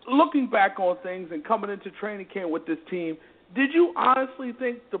 Looking back on things and coming into training camp with this team, did you honestly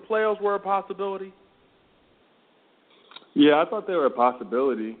think the playoffs were a possibility? Yeah, I thought they were a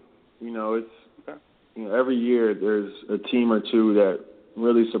possibility. Every year there's a team or two that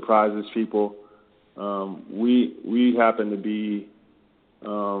really surprises people. We happen to be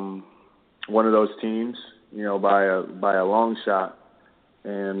one of those teams, by a long shot,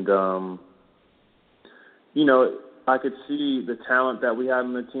 and I could see the talent that we had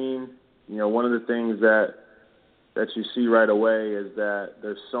on the team. One of the things that you see right away is that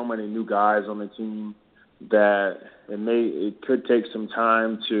there's so many new guys on the team that it could take some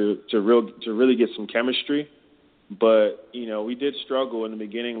time to really get some chemistry. But, we did struggle in the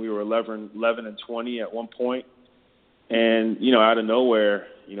beginning. We were 11-20 at one point. And, out of nowhere,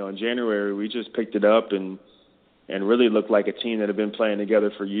 in January, we just picked it up and really looked like a team that had been playing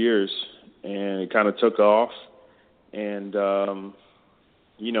together for years. And it kind of took off. And,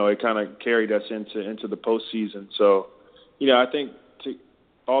 it kind of carried us into the postseason. So, I think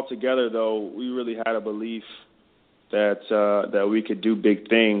altogether, though, we really had a belief that we could do big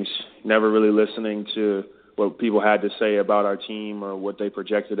things, never really listening to what people had to say about our team or what they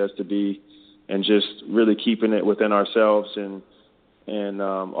projected us to be, and just really keeping it within ourselves and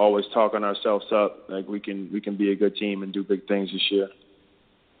always talking ourselves up like we can be a good team and do big things this year.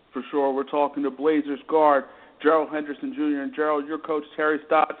 For sure. We're talking to Blazers guard Gerald Henderson Jr. And Gerald, your coach Terry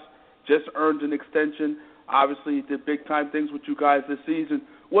Stotts just earned an extension. Obviously, he did big-time things with you guys this season.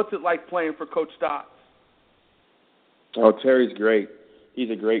 What's it like playing for Coach Stotts? Oh, Terry's great.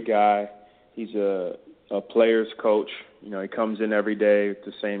 He's a great guy. He's a player's coach. He comes in every day with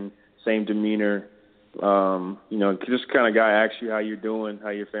the same demeanor. Just kind of guy asks you how you're doing, how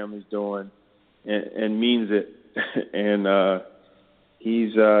your family's doing, and means it. And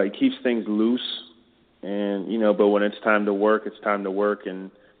he keeps things loose. And but when it's time to work, it's time to work.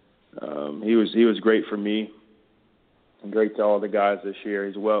 And he was great for me, and great to all the guys this year.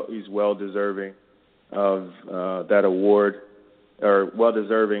 He's well deserving of that award, or well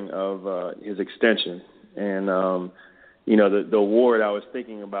deserving of his extension. And the award I was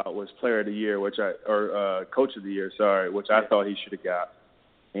thinking about was Player of the Year, Coach of the Year, which I thought he should have got.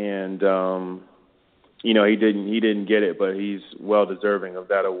 And he didn't get it, but he's well deserving of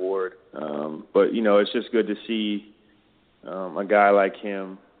that award. But it's just good to see a guy like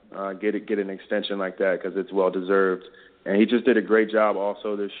him get an extension like that, because it's well deserved. And he just did a great job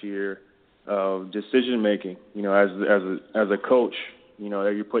also this year of decision making. As a coach,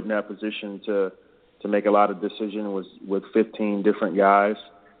 you're put in that position to make a lot of decisions with 15 different guys,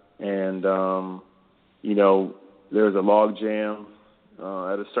 and there's a log jam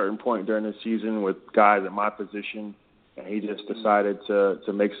at a certain point during the season with guys at my position, and he just decided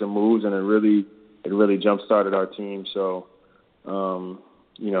to make some moves, and it really jump-started our team. So,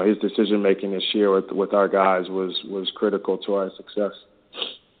 his decision-making this year with our guys was critical to our success.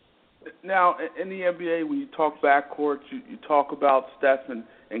 Now, in the NBA, when you talk backcourt, you talk about Steph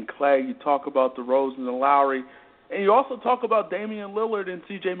and Clay, you talk about DeRozan and Lowry, and you also talk about Damian Lillard and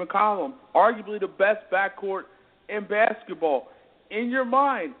C.J. McCollum, arguably the best backcourt in basketball. In your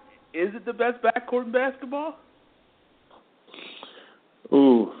mind, is it the best backcourt in basketball?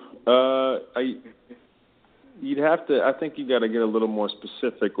 You'd have to. I think you got to get a little more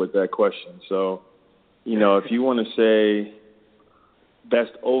specific with that question. So, if you want to say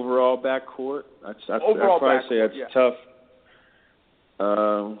best overall backcourt, I'd probably say that's tough.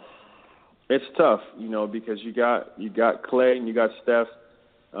 It's tough, because you got Clay and you got Steph.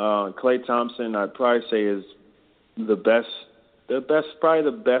 Klay Thompson, I'd probably say is probably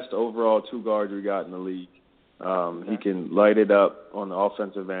the best overall two guards we got in the league. He can light it up on the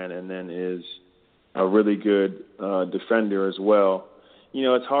offensive end, and then is a really good defender as well.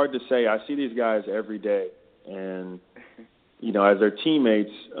 It's hard to say. I see these guys every day, and as their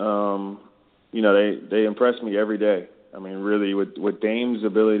teammates, they impress me every day. I mean, really, with Dame's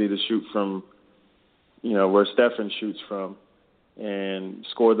ability to shoot from, where Stephen shoots from, and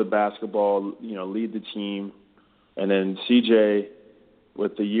score the basketball, lead the team. And then CJ,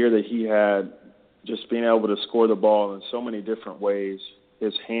 with the year that he had, just being able to score the ball in so many different ways,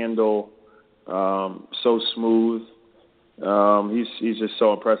 his handle, so smooth. He's just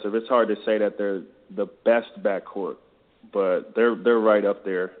so impressive. It's hard to say that they're the best backcourt, but they're right up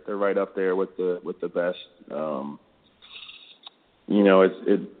there. They're right up there with the best.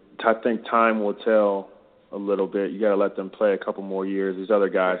 I think time will tell a little bit. You got to let them play a couple more years. These other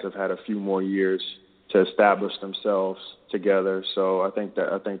guys have had a few more years to establish themselves together. So I think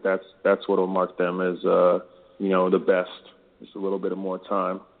that's what will mark them as the best. Just a little bit of more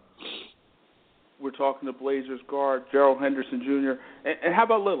time. We're talking to Blazers guard Gerald Henderson Jr. And how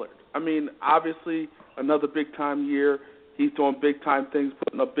about Lillard? I mean, obviously another big-time year. He's doing big-time things,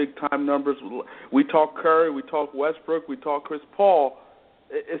 putting up big-time numbers. We talk Curry, we talk Westbrook, we talk Chris Paul.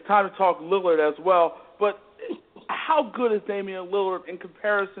 It's time to talk Lillard as well. But how good is Damian Lillard in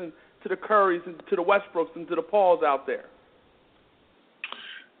comparison to the Currys and to the Westbrooks and to the Pauls out there?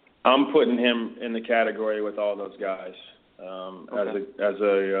 I'm putting him in the category with all those guys.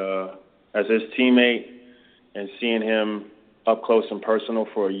 As his teammate, and seeing him up close and personal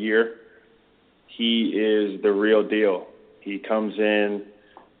for a year, he is the real deal. He comes in,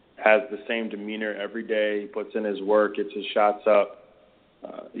 has the same demeanor every day. He puts in his work, gets his shots up.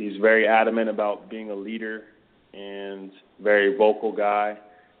 He's very adamant about being a leader and very vocal guy.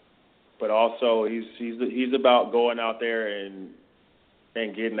 But also he's about going out there and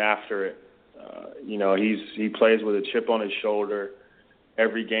getting after it. He plays with a chip on his shoulder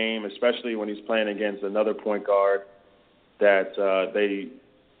every game, especially when he's playing against another point guard that they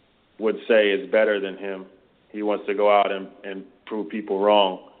would say is better than him. He wants to go out and prove people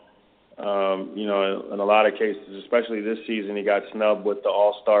wrong. In a lot of cases, especially this season, he got snubbed with the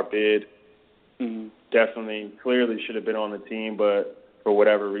All-Star bid. Mm-hmm. Definitely, clearly should have been on the team, but for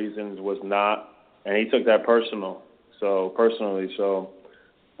whatever reasons was not. And he took that personally.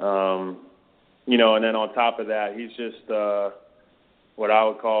 And then on top of that, he's just what I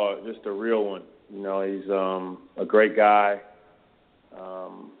would call just a real one. He's a great guy,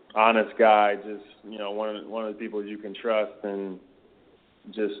 honest guy, just one of the people you can trust, and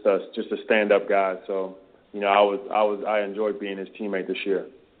just a stand-up guy. So I enjoyed being his teammate this year.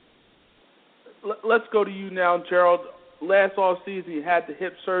 Let's go to you now, Gerald. Last offseason, you had the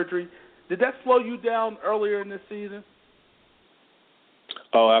hip surgery. Did that slow you down earlier in this season?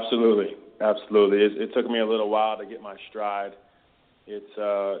 Oh, absolutely. It took me a little while to get my stride. it's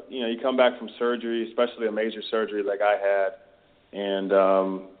you come back from surgery, especially a major surgery like I had, and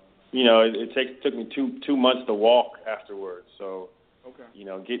it took me two months to walk afterwards. So,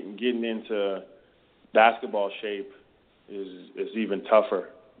 getting into basketball shape is even tougher.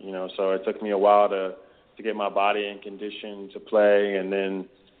 So it took me a while to get my body in condition to play, and then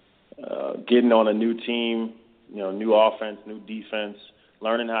getting on a new team, new offense, new defense,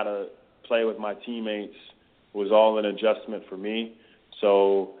 learning how to play with my teammates was all an adjustment for me.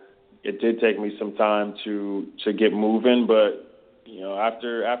 So it did take me some time to get moving, but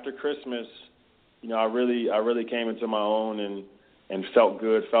after Christmas, I really came into my own and felt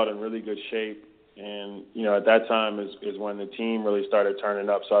good, felt in really good shape. And, at that time is when the team really started turning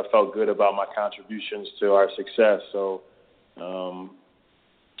up. So I felt good about my contributions to our success. So,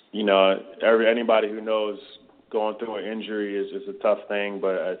 anybody who knows going through an injury is a tough thing.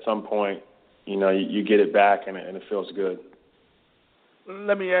 But at some point, you get it back and it feels good.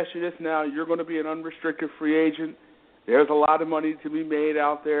 Let me ask you this now. You're going to be an unrestricted free agent. There's a lot of money to be made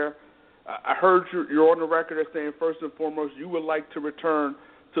out there. I heard you're on the record as saying, first and foremost, you would like to return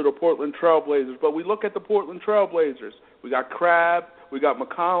to the Portland Trail Blazers. But we look at the Portland Trail Blazers. We got Crabbe, we got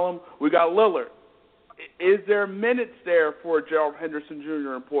McCollum, we got Lillard. Is there minutes there for Gerald Henderson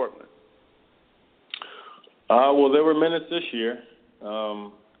Jr. in Portland? Well, there were minutes this year.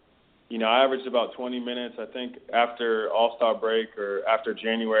 I averaged about 20 minutes. I think after All-Star break or after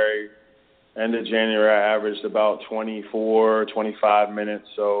January, end of January, I averaged about 24, 25 minutes.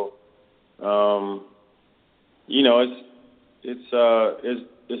 So,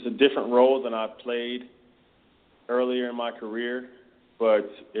 it's a different role than I played earlier in my career, but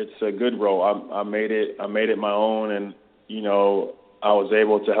it's a good role. I made it my own, and I was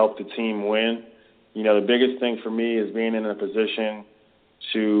able to help the team win. The biggest thing for me is being in a position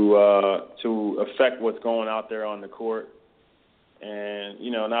to affect what's going out there on the court, and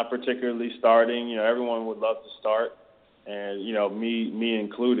not particularly starting. Everyone would love to start, and me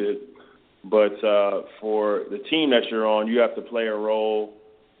included. But for the team that you're on, you have to play a role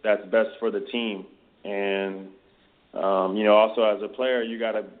that's best for the team. And, also as a player, you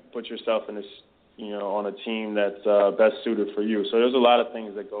got to put yourself in this, on a team that's best suited for you. So there's a lot of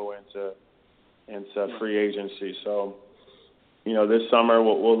things that go into free agency. So, this summer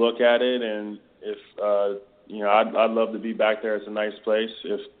we'll look at it, and if, I'd love to be back there. It's a nice place.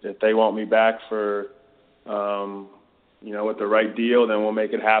 If they want me back for, with the right deal, then we'll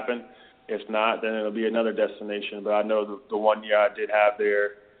make it happen. If not, then it'll be another destination. But I know the 1 year I did have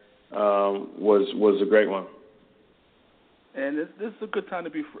there was a great one. And this is a good time to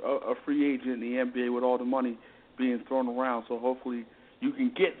be a free agent in the NBA with all the money being thrown around. So hopefully you can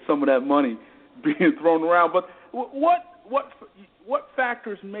get some of that money being thrown around. But what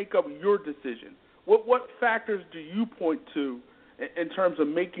factors make up your decision? What factors do you point to in terms of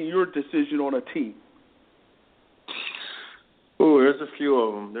making your decision on a team? Ooh, there's a few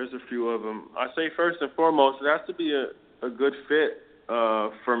of them. I say first and foremost, it has to be a good fit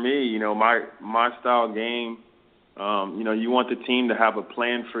for me. My style game. You want the team to have a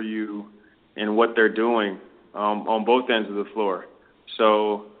plan for you and what they're doing on both ends of the floor.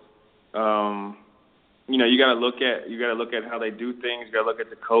 So, you got to look at how they do things. You got to look at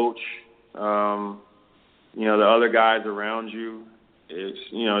the coach. The other guys around you.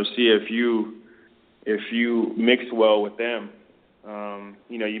 See if you mix well with them.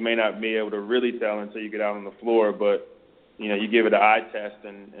 You may not be able to really tell until you get out on the floor, but, you give it an eye test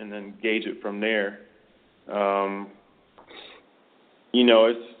and then gauge it from there.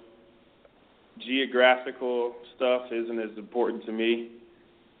 It's geographical stuff isn't as important to me.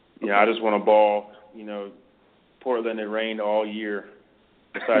 I just want to ball. Portland, it rained all year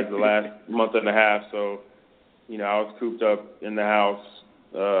besides the last month and a half. So, I was cooped up in the house,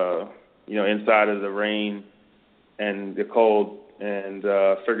 inside of the rain and the cold, and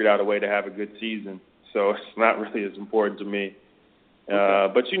figured out a way to have a good season. So it's not really as important to me.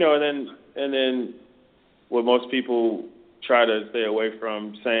 But, and then what most people try to stay away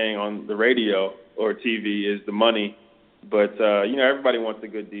from saying on the radio or TV is the money. But, everybody wants a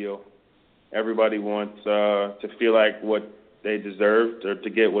good deal. Everybody wants to feel like what they deserve or to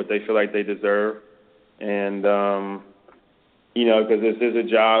get what they feel like they deserve. And, because this is a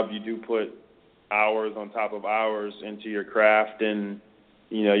job, you do put hours on top of hours into your craft, and,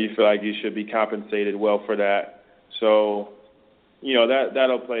 you feel like you should be compensated well for that. So,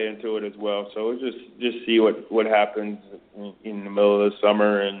 that'll play into it as well. So we'll just see what happens in the middle of the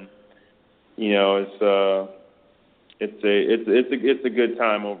summer, and, it's a good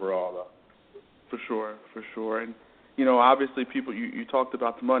time overall, though. For sure. And, obviously people, you talked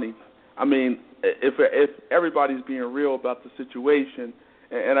about the money. I mean, if everybody's being real about the situation,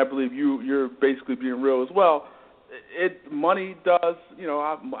 and I believe you're basically being real as well, money does,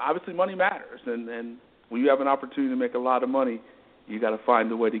 obviously money matters, and when you have an opportunity to make a lot of money, you got to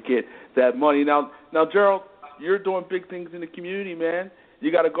find a way to get that money. Now, Gerald, you're doing big things in the community, man.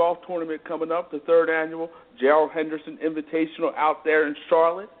 You got a golf tournament coming up, the 3rd annual Gerald Henderson Invitational out there in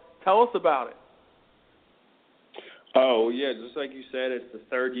Charlotte. Tell us about it. Oh, yeah, just like you said, it's the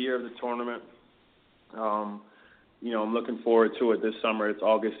 3rd year of the tournament. I'm looking forward to it this summer. It's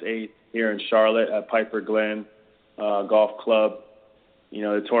August 8th here in Charlotte at Piper Glen Golf Club.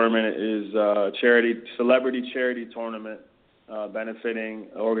 The tournament is a celebrity charity tournament benefiting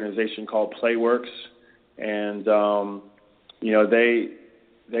an organization called Playworks. And,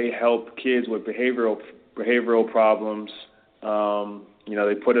 they help kids with behavioral problems.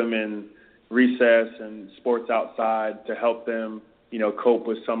 They put them in recess and sports outside to help them, cope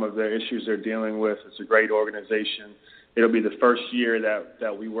with some of the issues they're dealing with. It's a great organization. It'll be the first year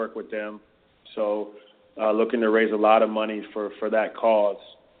that we work with them. So looking to raise a lot of money for that cause.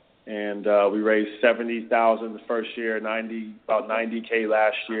 And we raised $70,000 the first year, about $90K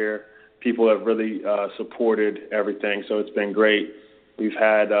last year. People have really supported everything, so it's been great. We've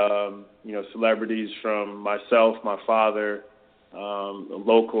had, celebrities from myself, my father,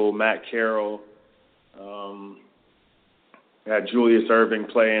 local Matt Carroll. We had Julius Erving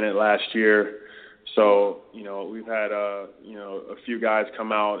play in it last year. So, we've had, a few guys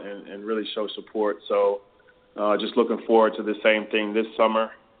come out and really show support. So just looking forward to the same thing this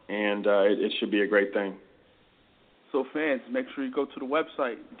summer, and it should be a great thing. So fans, make sure you go to the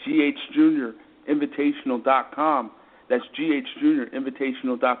website, ghjunior.invitational.com. That's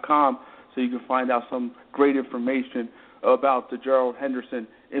ghjunior.invitational.com, so you can find out some great information about the Gerald Henderson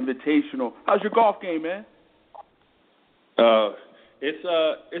Invitational. How's your golf game, man? It's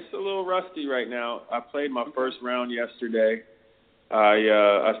a little rusty right now. I played my first round yesterday.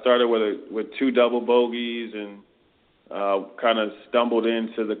 I started with 2 double bogeys and kind of stumbled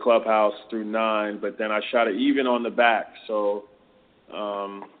into the clubhouse through 9, but then I shot it even on the back, so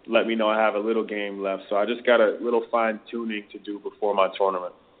let me know I have a little game left. So I just got a little fine-tuning to do before my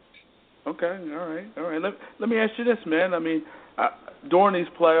tournament. Okay, all right. Let me ask you this, man. I mean, during these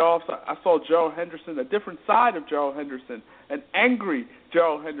playoffs, I saw Gerald Henderson, a different side of Gerald Henderson, an angry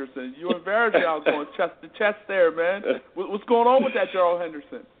Gerald Henderson. You and Gerald going chest to chest there, man. What's going on with that Gerald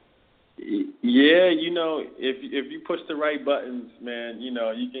Henderson? Yeah, if you push the right buttons, man, you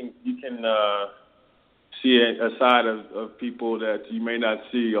can see a side of people that you may not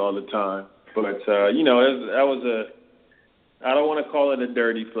see all the time. But I don't want to call it a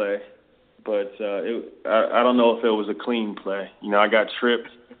dirty play, but I don't know if it was a clean play. I got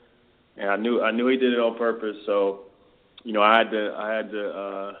tripped, and I knew he did it on purpose. So, I had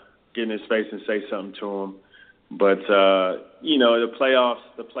to get in his face and say something to him. But the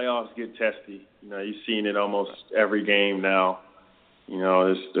playoffs get testy. You've seen it almost every game now.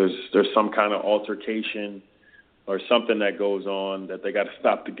 There's some kind of altercation or something that goes on that they got to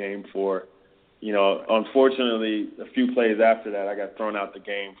stop the game for. Unfortunately, a few plays after that, I got thrown out the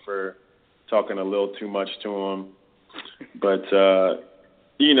game for talking a little too much to him. But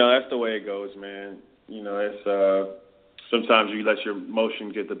that's the way it goes, man. It's sometimes you let your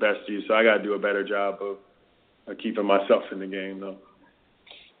emotion get the best of you. So I got to do a better job of keeping myself in the game, though.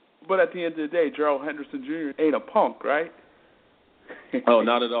 But at the end of the day, Gerald Henderson Jr. ain't a punk, right? Oh,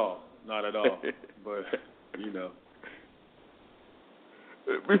 not at all. Not at all. But,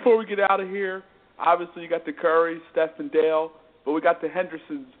 Before we get out of here, obviously you got the Curry, Steph, and Dale, but we got the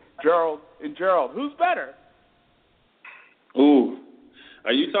Hendersons, Gerald and Gerald. Who's better? Ooh.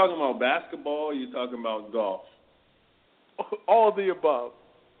 Are you talking about basketball or are you talking about golf? All of the above.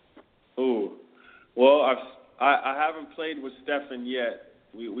 Ooh. Well, I haven't played with Stephen yet.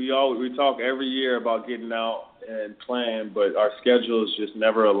 We talk every year about getting out and playing, but our schedules just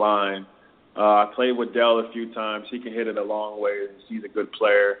never align. I played with Dell a few times. He can hit it a long way. He's a good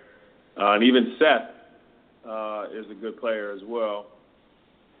player. And even Seth is a good player as well.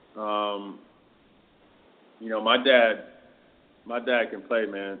 My dad can play,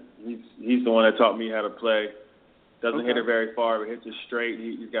 man. He's the one that taught me how to play. Doesn't hit it very far, but hits it straight.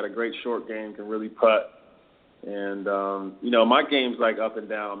 He's got a great short game, can really putt. And, my game's like up and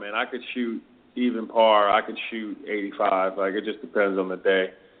down, man. I could shoot even par. I could shoot 85. Like, it just depends on the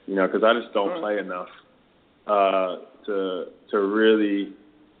day, because I just don't play enough to really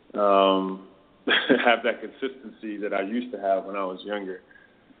have that consistency that I used to have when I was younger.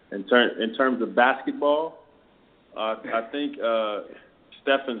 In terms of basketball, I think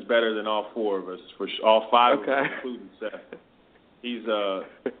Stefan's better than all 4 of us, for all 5 of us, including Seth. He's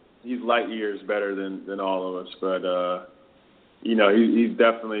he's light years better than all of us. But he's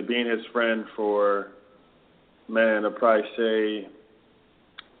definitely being his friend for, man, I'd probably say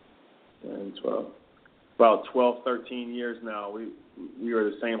 10, 12, about 12, 13 years now. We were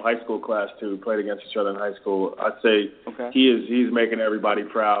the same high school class too. We played against each other in high school. I'd say he's making everybody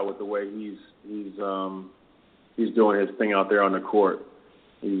proud with the way he's doing his thing out there on the court.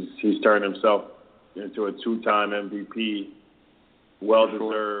 He's turned himself into a 2-time MVP, well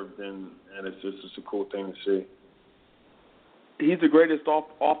deserved, and it's just a cool thing to see. He's the greatest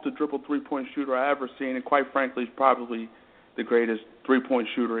off the dribble 3-point shooter I ever seen, and quite frankly, he's probably the greatest 3-point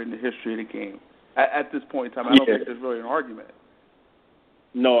shooter in the history of the game. At this point in time, I don't think there's really an argument.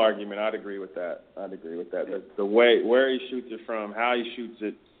 No argument. I'd agree with that. The way where he shoots it from, how he shoots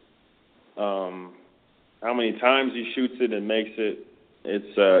it, how many times he shoots it and makes it,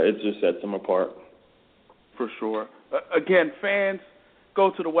 it just sets him apart. For sure. Again, fans,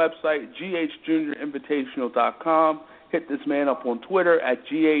 go to the website ghjuniorinvitational.com. Hit this man up on Twitter at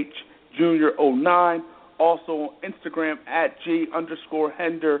ghjunior09. Also on Instagram at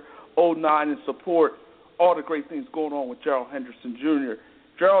G_Hender09, and support all the great things going on with Gerald Henderson Jr.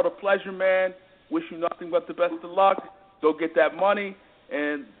 Gerald, a pleasure, man. Wish you nothing but the best of luck. Go get that money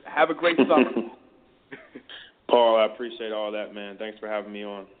and have a great summer. Paul, I appreciate all that, man. Thanks for having me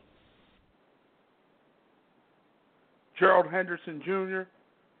on. Gerald Henderson Jr.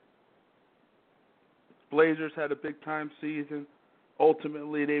 Blazers had a big-time season.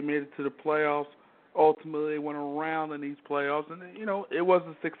 Ultimately, they made it to the playoffs. Ultimately, they went around in these playoffs. And, it was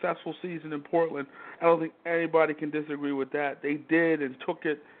a successful season in Portland. I don't think anybody can disagree with that. They did and took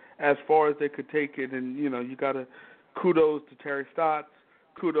it as far as they could take it. And, you got to kudos to Terry Stotts.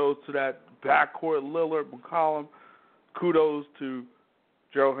 Kudos to that backcourt, Lillard, McCollum. Kudos to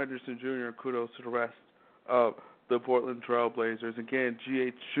Gerald Henderson Jr. And kudos to the rest of the Portland Trail Blazers. Again,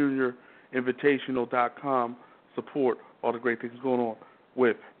 ghjuniorinvitational.com. Support all the great things going on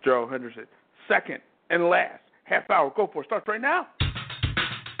with Gerald Henderson. Second and last half hour. Go for it. Starts right now.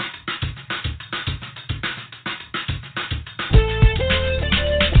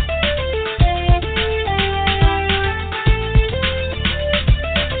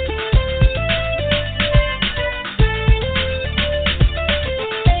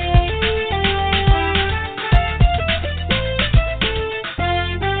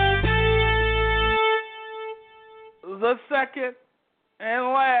 The second and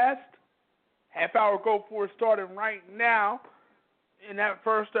last half hour Go For It starting right now. In that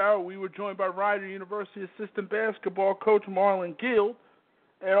first hour, we were joined by Rider University assistant basketball coach Marlon Guild.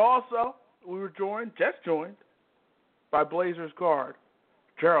 And also, we were just joined by Blazers guard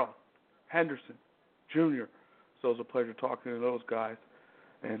Gerald Henderson Jr. So it was a pleasure talking to those guys.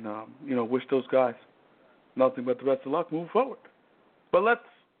 And, wish those guys nothing but the best of luck moving forward. But let's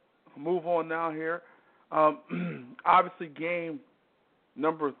move on now here. Obviously, game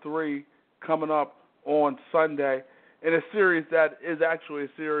number 3 coming up on Sunday in a series that is actually a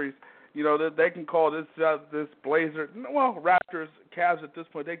series. That they can call this Blazer, Raptors, Cavs at this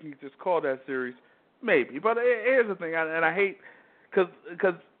point. They can just call that series, maybe. But here's the thing, and I hate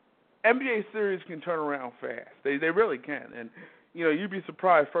because NBA series can turn around fast. They really can, and you'd be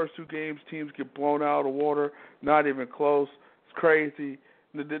surprised. First 2 games, teams get blown out of the water, not even close. It's crazy.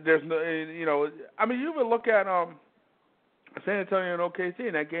 There's no, you even look at San Antonio and OKC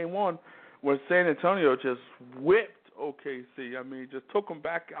in that game 1, where San Antonio just whipped OKC. Just took them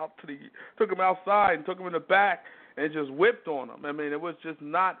took them outside and took them in the back and just whipped on them. It was just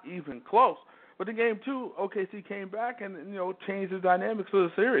not even close. But in game 2, OKC came back and changed the dynamics of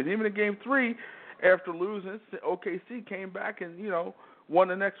the series. Even in game 3, after losing, OKC came back and won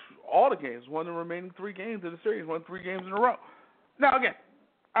all the games, won the remaining 3 games of the series, won 3 games in a row. Now again,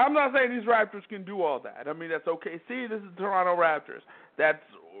 I'm not saying these Raptors can do all that. That's OKC. This is Toronto Raptors. That's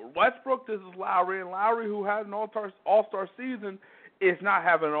Westbrook. This is Lowry. And Lowry, who had an all-star season, is not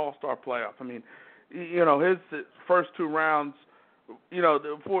having an all-star playoff. His first 2 rounds,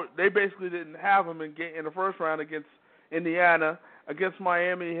 they basically didn't have him in the first round against Indiana. Against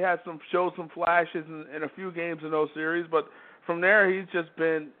Miami, he had showed some flashes in a few games in those series. But from there, he's just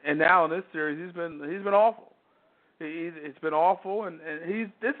been, and now in this series, he's been awful. It's been awful, and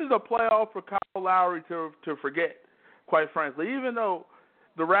this is a playoff for Kyle Lowry to forget, quite frankly. Even though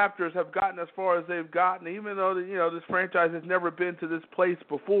the Raptors have gotten as far as they've gotten, even though this franchise has never been to this place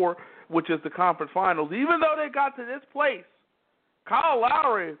before, which is the conference finals, even though they got to this place, Kyle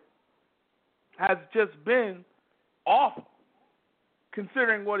Lowry has just been awful,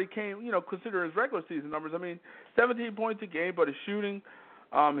 considering what he considering his regular season numbers. 17 points a game, but his shooting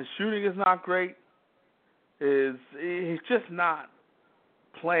is not great. He's just not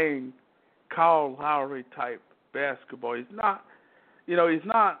playing Kyle Lowry type basketball. He's not, he's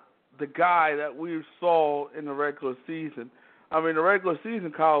not the guy that we saw in the regular season. I mean, the regular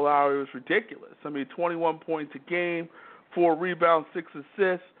season, Kyle Lowry was ridiculous. I mean, 21 points a game, 4 rebounds, 6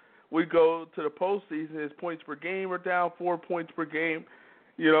 assists. We go to the postseason, his points per game are down, 4 points per game.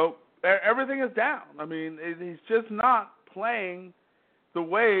 Everything is down. I mean, he's just not playing the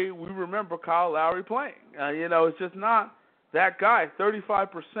way we remember Kyle Lowry playing. It's just not that guy.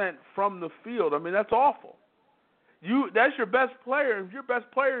 35% from the field. I mean, that's awful. That's your best player. If your best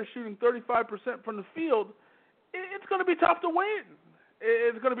player is shooting 35% from the field, it's going to be tough to win.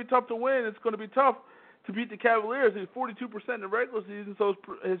 It's going to be tough to win. It's going to be tough to beat the Cavaliers. He's 42% in the regular season, so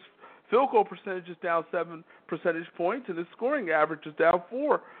his field goal percentage is down 7 percentage points, and his scoring average is down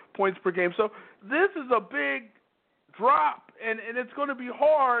 4 points per game. So this is a big drop, and it's going to be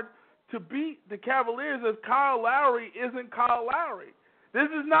hard to beat the Cavaliers if Kyle Lowry isn't Kyle Lowry. This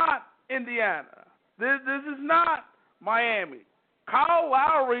is not Indiana. This is not Miami. Kyle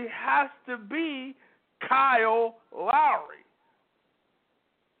Lowry has to be Kyle Lowry.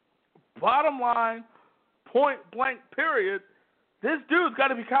 Bottom line, point blank, period. This dude's got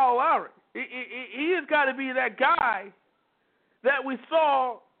to be Kyle Lowry. He has got to be that guy that we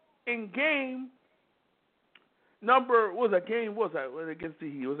saw in game number, against the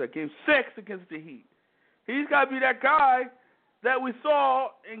Heat? Was that game 6 against the Heat? He's got to be that guy that we saw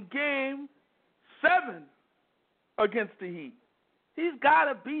in game 7 against the Heat. He's got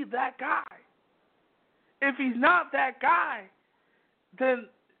to be that guy. If he's not that guy, then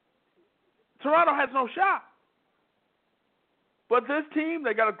Toronto has no shot. But this team,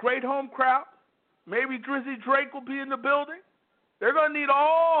 they got a great home crowd. Maybe Drizzy Drake will be in the building. They're going to need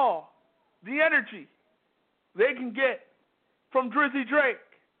all the energy they can get from Drizzy Drake,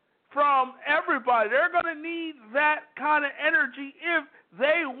 from everybody. They're going to need that kind of energy if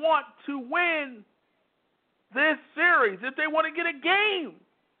they want to win this series, if they want to get a game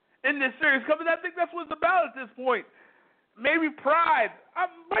in this series. Because I think that's what it's about at this point. Maybe pride.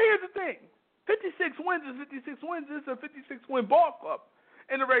 But here's the thing. 56 wins is 56 wins. This is a 56-win ball club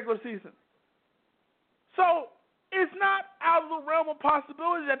in the regular season. So it's not out of the realm of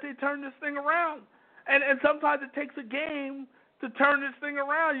possibility that they turn this thing around. And sometimes it takes a game to turn this thing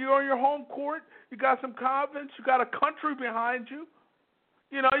around. You're on your home court. You got some confidence. You got a country behind you.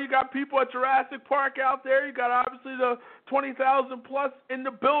 You got people at Jurassic Park out there. You got obviously the 20,000 plus in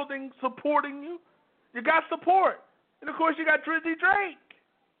the building supporting you. You got support. And, of course, you got Drizzy Drake.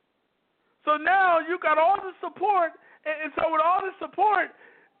 So now you got all the support. And so with all the support,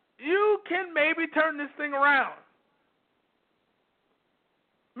 you can maybe turn this thing around.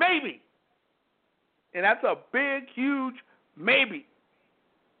 Maybe. And that's a big, huge maybe.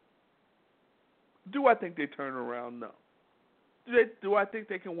 Do I think they turn around? No. Do I think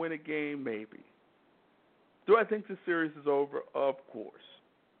they can win a game? Maybe. Do I think the series is over? Of course.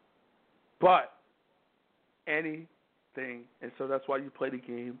 But anything, and so that's why you play the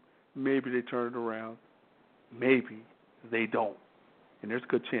game. Maybe they turn it around. Maybe they don't. And there's a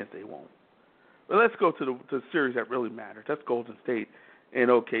good chance they won't. But let's go to the series that really matters. That's Golden State and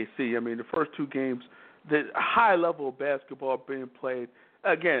OKC. I mean, the first two games, the high level of basketball being played.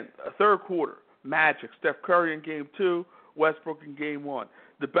 Again, a third quarter, Magic, Steph Curry in Game 2, Westbrook in Game 1.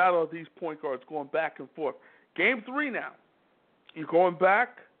 The battle of these point guards going back and forth. Game 3 now. You're going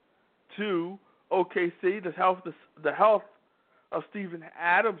back to OKC. The health of Steven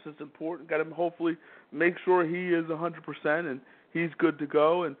Adams is important. Got to hopefully make sure he is 100% and he's good to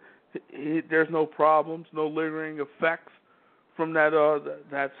go. And there's no problems, no lingering effects from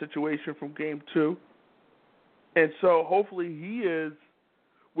that situation from Game 2. And so hopefully he is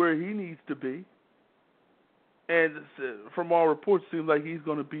where he needs to be. And from all reports, it seems like he's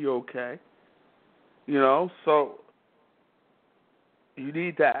going to be okay. So you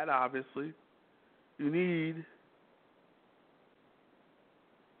need that, obviously. You need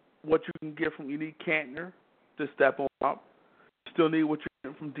what you can get from, you need Cantner to step on up. You still need what you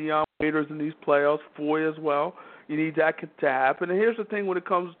get from Deion Waiters in these playoffs, Foy as well. You need that to happen. And here's the thing when it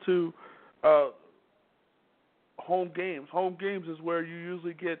comes to home games. Home games is where you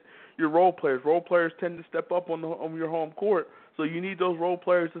usually get your role players. Role players tend to step up on your home court. So you need those role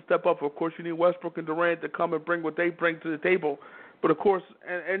players to step up. Of course, you need Westbrook and Durant to come and bring what they bring to the table. But, of course,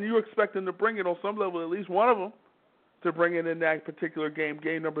 and you expect them to bring it on some level, at least one of them, to bring it in that particular game,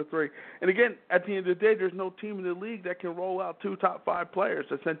 game number 3. And, again, at the end of the day, there's no team in the league that can roll out 2 top 5 players,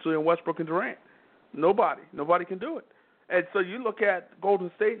 essentially, in Westbrook and Durant. Nobody. Nobody can do it. And so you look at Golden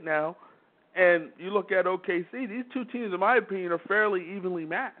State now, and you look at OKC, these two teams, in my opinion, are fairly evenly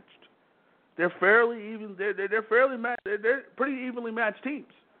matched. They're fairly even. They're fairly they're pretty evenly matched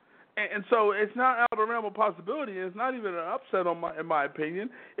teams, and so it's not out of the realm of possibility. It's not even an upset in my opinion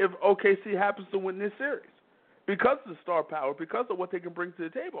if OKC happens to win this series because of the star power, because of what they can bring to the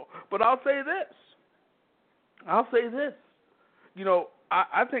table. But I'll say this. You know,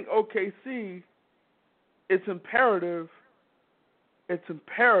 I think OKC. It's imperative.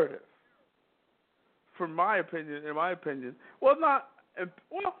 In my opinion. Well,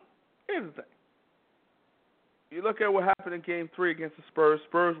 here's the thing. You look at what happened in Game 3 against the Spurs.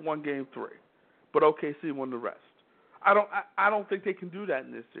 Spurs won Game 3, but OKC won the rest. I don't think they can do that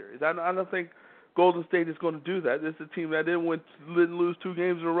in this series. I don't think Golden State is going to do that. This is a team that didn't lose 2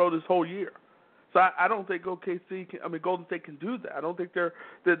 games in a row this whole year. So I don't think Golden State can do that. I don't think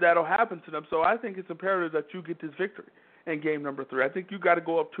that'll happen to them. So I think it's imperative that you get this victory in Game number 3. I think you got to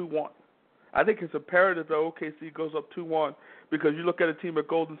go up 2-1. I think it's imperative that OKC goes up 2-1 because you look at a team at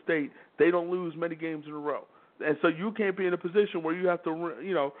Golden State, they don't lose many games in a row. And so you can't be in a position where you have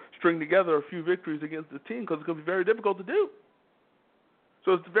to, string together a few victories against the team because it's going to be very difficult to do.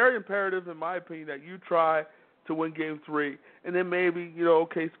 So it's very imperative, in my opinion, that you try to win Game 3, and then maybe,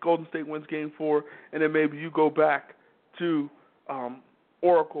 Golden State wins Game 4, and then maybe you go back to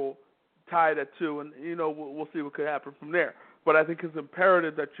Oracle tied at 2, and, we'll see what could happen from there. But I think it's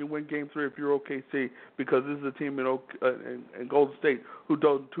imperative that you win Game 3 if you're OKC because this is a team in Golden State who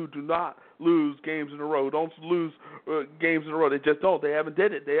do not lose games in a row, don't lose games in a row. They just don't. They haven't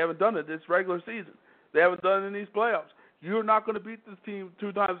did it. They haven't done it this regular season. They haven't done it in these playoffs. You're not going to beat this team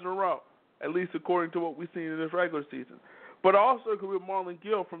 2 times in a row, at least according to what we've seen in this regular season. But also, with Marlon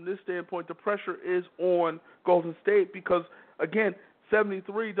Gill, from this standpoint, the pressure is on Golden State because, again,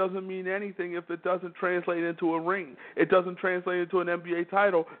 73 doesn't mean anything if it doesn't translate into a ring. It doesn't translate into an NBA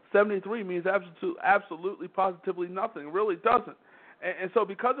title. 73 means absolutely, positively nothing. It really doesn't. And so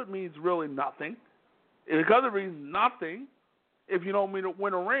because it means really nothing, if you don't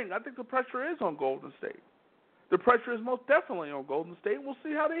win a ring, I think the pressure is on Golden State. The pressure is most definitely on Golden State. We'll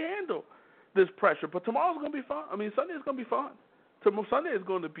see how they handle this pressure. But tomorrow's going to be fun. Sunday is going to be fun. Sunday is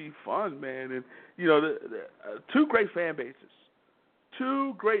going to be fun, man. And, two great fan bases.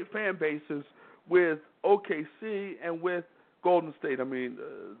 2 great fan bases with OKC and with Golden State.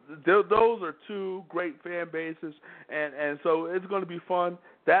 Those are 2 great fan bases, and so it's going to be fun.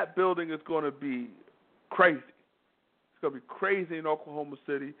 That building is going to be crazy. It's going to be crazy in Oklahoma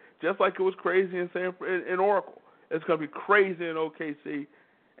City, just like it was crazy in Oracle. It's going to be crazy in OKC,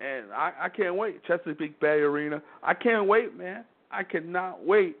 and I can't wait. Chesapeake Bay Arena. I can't wait, man. I cannot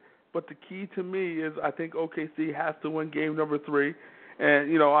wait. But the key to me is I think OKC has to win Game number 3.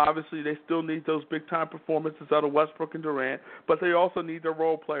 And, obviously they still need those big-time performances out of Westbrook and Durant, but they also need their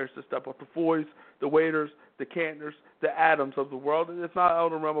role players to step up. The Foys, the Waiters, the Cantners, the Adams of the world. And it's not out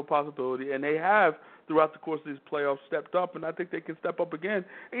of the realm of possibility. And they have, throughout the course of these playoffs, stepped up, and I think they can step up again.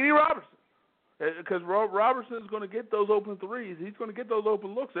 And Robertson. Because Robertson is going to get those open threes. He's going to get those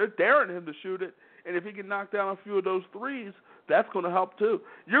open looks. They're daring him to shoot it. And if he can knock down a few of those threes, that's going to help too.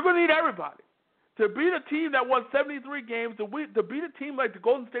 You're going to need everybody. To beat a team that won 73 games, to beat a team like the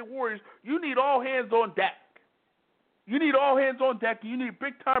Golden State Warriors, you need all hands on deck. You need all hands on deck. You need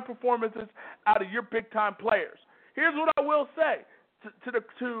big-time performances out of your big-time players. Here's what I will say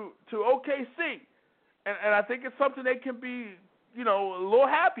to OKC, and I think it's something they can be, a little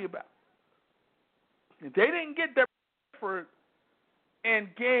happy about. If they didn't get their effort in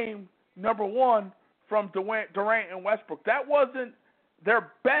game number 1 from Durant and Westbrook, that wasn't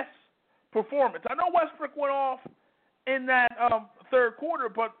their best performance. I know Westbrook went off in that third quarter,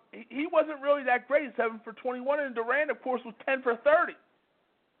 but he wasn't really that great, 7 for 21, and Durant, of course, was 10 for 30.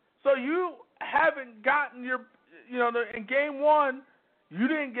 So you haven't gotten in Game 1, you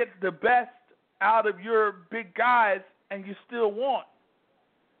didn't get the best out of your big guys, and you still won.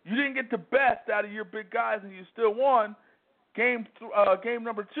 You didn't get the best out of your big guys, and you still won. Game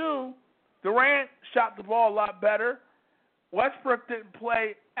number 2, Durant shot the ball a lot better. Westbrook didn't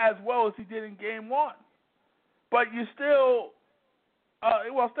play as well as he did in Game 1. But you still,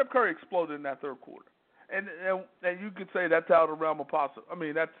 Steph Curry exploded in that third quarter. And you could say that's out of the realm of possible.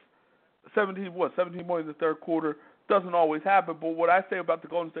 That's 17 points in the third quarter. Doesn't always happen. But what I say about the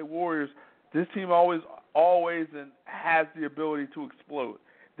Golden State Warriors, this team always has the ability to explode.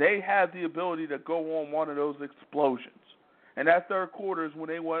 They have the ability to go on one of those explosions. And that third quarter is when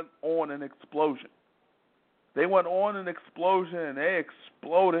they went on an explosion. They went on an explosion, and they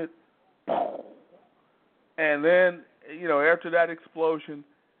exploded. And then, after that explosion,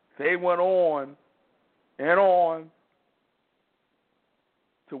 they went on and on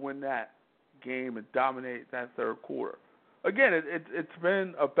to win that game and dominate that third quarter. again, it's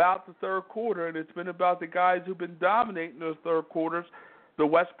been about the third quarter, and it's been about the guys who've been dominating those third quarters, the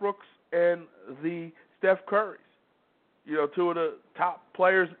Westbrooks and the Steph Currys. Two of the top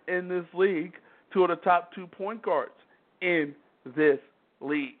players in this league, two of the top 2 point guards in this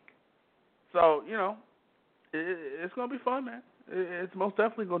league. So, it's going to be fun, man. It's most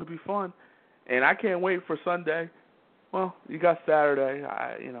definitely going to be fun. And I can't wait for Sunday. Well, you got Saturday,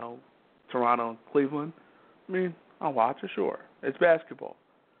 Toronto and Cleveland. I mean, I'll watch it, sure. It's basketball.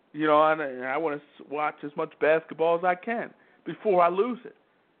 And I want to watch as much basketball as I can before I lose it.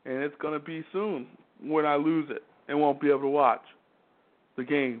 And it's going to be soon when I lose it and won't be able to watch the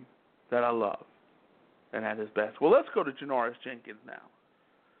game that I love. And that is basketball. Well, let's go to Janoris Jenkins now.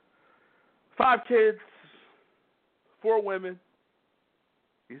 5 kids, 4 women.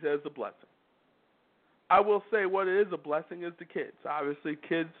 He says it's a blessing. I will say what it is a blessing is the kids. Obviously,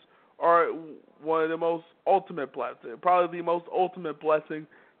 kids are one of the most ultimate blessings, probably the most ultimate blessing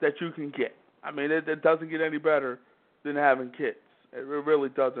that you can get. I mean, it doesn't get any better than having kids. It really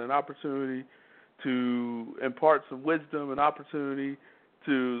doesn't. An opportunity to impart some wisdom, an opportunity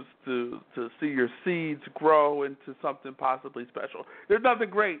to see your seeds grow into something possibly special. There's nothing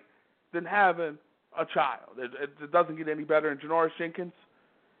great than having a child. It doesn't get any better. And Janoris Jenkins,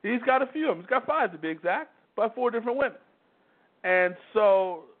 he's got a few of them. He's got 5 to be exact, by 4 different women. And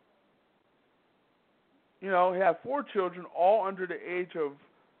so, he had 4 children, all under the age of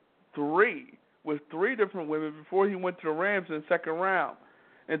 3, with 3 different women before he went to the Rams in the second round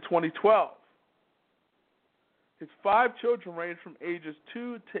in 2012. His 5 children range from ages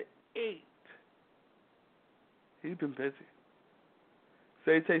 2 to 8. He's been busy.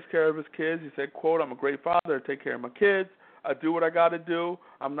 He takes care of his kids. He said, quote, "I'm a great father. I take care of my kids. I do what I got to do.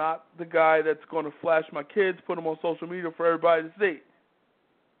 I'm not the guy that's going to flash my kids, put them on social media for everybody to see."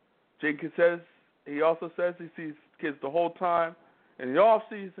 Jenkins says, he also says he sees kids the whole time in the off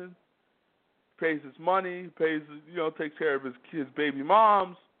season, pays his money, takes care of his kids' baby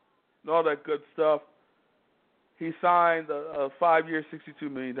moms, and all that good stuff. He signed a 5-year,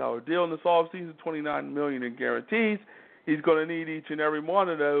 $62 million deal in this offseason, $29 million in guarantees. He's going to need each and every one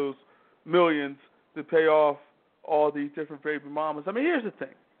of those millions to pay off all these different baby mamas. I mean, here's the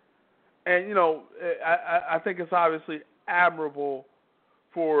thing. And, I think it's obviously admirable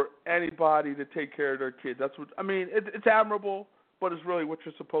for anybody to take care of their kids. That's what I mean. It's admirable, but it's really what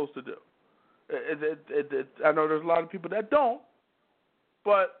you're supposed to do. I know there's a lot of people that don't,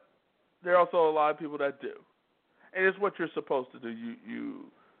 but there are also a lot of people that do. And it's what you're supposed to do.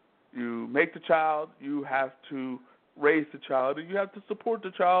 You make the child, you have to raise the child, and you have to support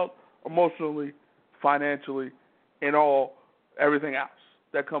the child emotionally, financially, and everything else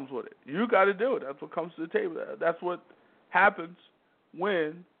that comes with it. You got to do it. That's what comes to the table. That's what happens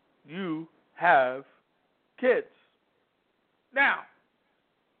when you have kids. Now,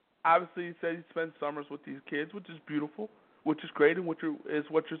 obviously, he said he spends summers with these kids, which is beautiful, which is great, and is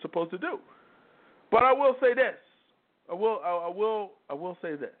what you're supposed to do. But I will say this. I will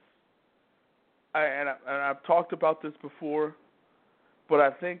say this. I've talked about this before, but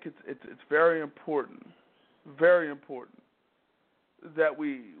I think it's very important that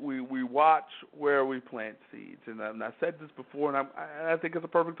we watch where we plant seeds. And I said this before, and I think it's a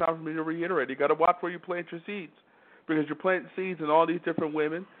perfect time for me to reiterate. You got to watch where you plant your seeds, because you're planting seeds in all these different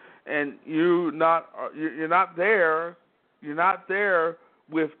women, and you're not there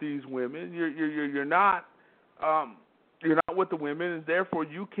with these women. You're not with the women, and therefore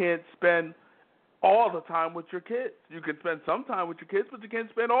you can't spend all the time with your kids. You can spend some time with your kids, but you can't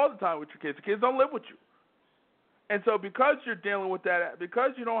spend all the time with your kids. The kids don't live with you. And so because you're dealing with that,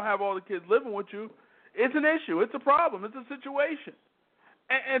 because you don't have all the kids living with you, it's an issue. It's a problem. It's a situation.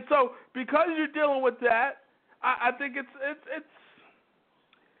 And so because you're dealing with that, I think it's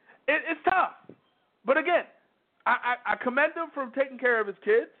tough. But again, I commend him for taking care of his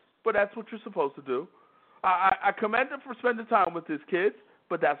kids, but that's what you're supposed to do. I commend him for spending time with his kids,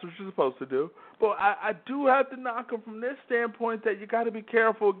 but that's what you're supposed to do. But I do have to knock him from this standpoint that you got to be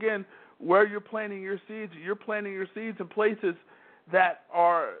careful, again, where you're planting your seeds. You're planting your seeds in places that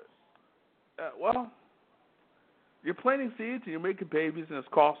are, you're planting seeds and you're making babies, and it's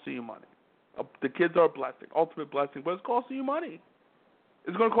costing you money. The kids are a blessing, ultimate blessing, but it's costing you money.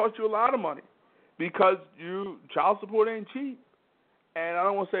 It's going to cost you a lot of money because child support ain't cheap. And I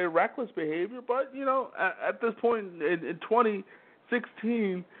don't want to say reckless behavior, but, at this point in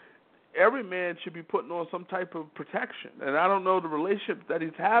 2016, every man should be putting on some type of protection. And I don't know the relationship that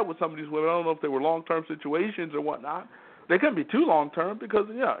he's had with some of these women. I don't know if they were long-term situations or whatnot. They couldn't be too long-term because,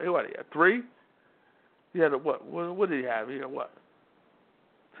 he had 3? He had what did he have? He had what?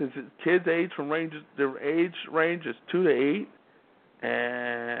 because kids' age their age range is 2 to 8,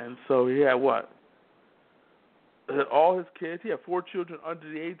 and so he had what? All his kids. He had 4 children under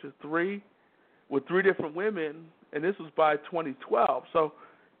the age of 3, with 3 different women, and this was by 2012. So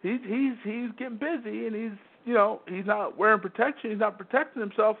he's getting busy, and he's not wearing protection. He's not protecting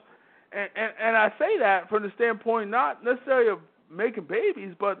himself, and I say that from the standpoint not necessarily of making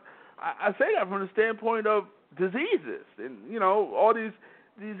babies, but I say that from the standpoint of diseases and all these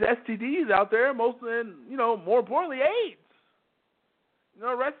STDs out there. Most of them, more importantly, AIDS.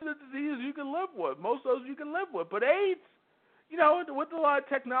 The rest of the diseases you can live with. Most of those you can live with, but AIDS, with a lot of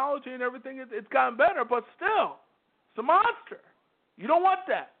technology and everything, it's gotten better, but still, it's a monster. You don't want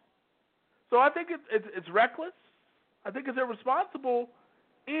that. So I think it's reckless. I think it's irresponsible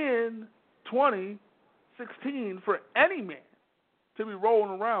in 2016 for any man to be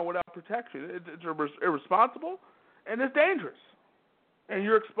rolling around without protection. It's irresponsible, and it's dangerous. And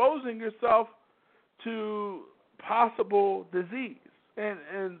you're exposing yourself to possible disease. And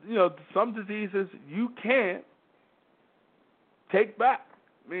some diseases you can't take back.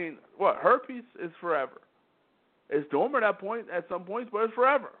 I mean, herpes is forever. It's dormant at some points, but it's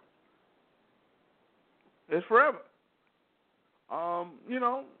forever. It's forever.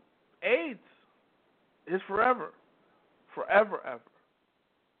 AIDS is forever. Forever, ever.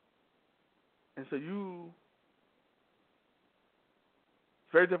 And so it's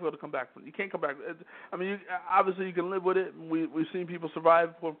very difficult to come back from it. You can't come back. I mean, obviously you can live with it. We've seen people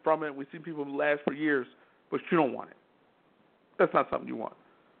survive from it. We've seen people last for years, but you don't want it. That's not something you want.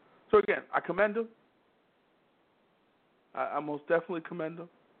 So again, I commend him. I most definitely commend him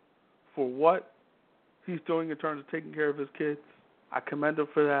for what he's doing in terms of taking care of his kids. I commend him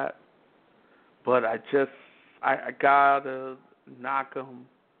for that. But I gotta knock him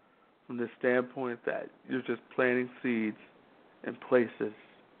from the standpoint that you're just planting seeds in places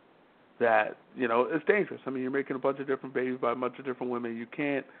that, it's dangerous. I mean, you're making a bunch of different babies by a bunch of different women. You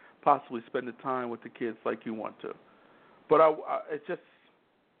can't possibly spend the time with the kids like you want to. But it's just,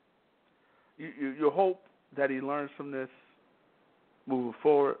 you hope that he learns from this moving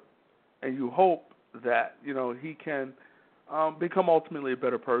forward, and you hope that, he can become ultimately a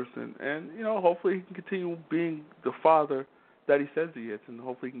better person. And, hopefully he can continue being the father that he says he is, and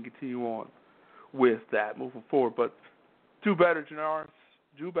hopefully he can continue on with that moving forward. But do better, Janaris.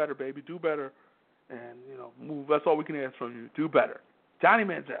 Do better, baby. Do better. And, move. That's all we can ask from you. Do better. Johnny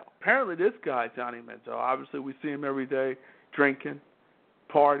Manziel. Apparently this guy, Johnny Manziel, obviously we see him every day drinking,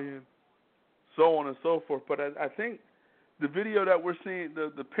 partying, so on and so forth. But I think the video that we're seeing,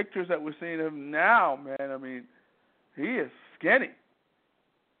 the pictures that we're seeing of him now, man, I mean, he is skinny.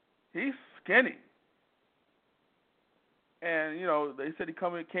 He's skinny. And, they said he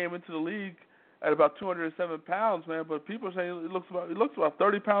came into the league at about 207 pounds, man, but people are saying he looks about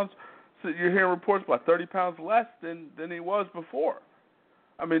 30 pounds. So you're hearing reports about 30 pounds less than he was before.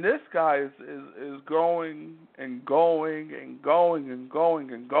 I mean, this guy is going and going and going and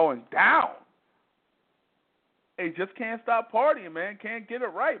going and going down. He just can't stop partying, man. Can't get it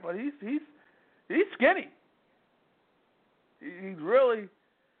right, but he's skinny. He's really.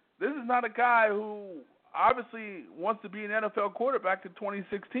 This is not a guy who obviously wants to be an NFL quarterback in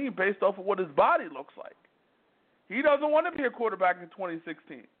 2016 based off of what his body looks like. He doesn't want to be a quarterback in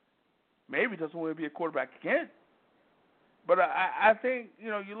 2016. Maybe he doesn't want to be a quarterback again. But I think,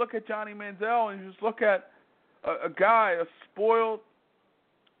 you look at Johnny Manziel and you just look at a guy,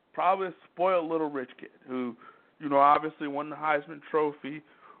 probably a spoiled little rich kid who, obviously won the Heisman Trophy,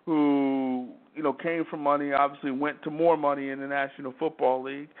 who, came from money, obviously went to more money in the National Football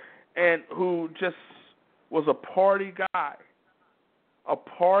League, and who just was a party guy.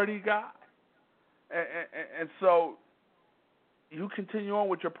 And so you continue on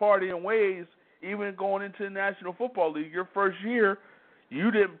with your partying ways, even going into the National Football League. Your first year,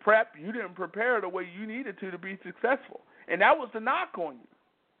 you didn't prepare the way you needed to be successful. And that was the knock on you.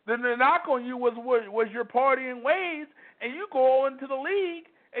 Then the knock on you was your partying ways, and you go into the league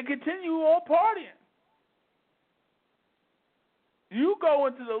and continue on partying. You go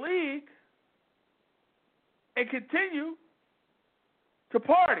into the league and continue to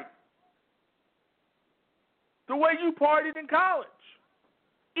party the way you partied in college,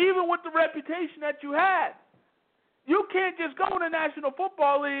 even with the reputation that you had. You can't just go in the National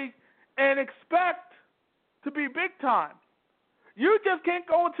Football League and expect to be big time. You just can't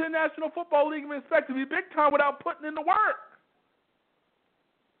go into the National Football League and expect to be big time without putting in the work.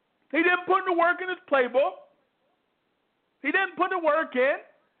 He didn't put in the work in his playbook. He didn't put the work in,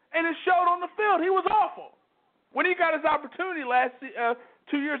 and it showed on the field. He was awful. When he got his opportunity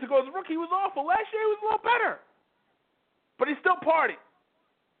 2 years ago as a rookie, he was awful. Last year he was a little better. But he still partied.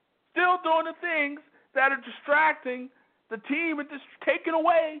 still doing the things that are distracting the team and just taking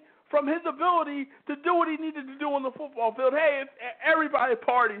away from his ability to do what he needed to do on the football field. Hey, if everybody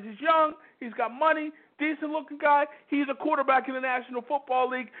parties. He's young. He's got money. Decent-looking guy. He's a quarterback in the National Football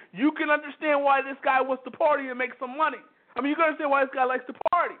League. You can understand why this guy wants to party and make some money. I mean, you can understand why this guy likes to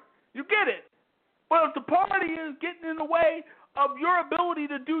party. You get it. But if the party is getting in the way of your ability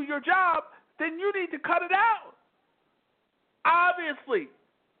to do your job, then you need to cut it out. Obviously,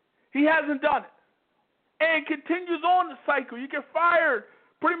 he hasn't done it. And it continues on the cycle. You get fired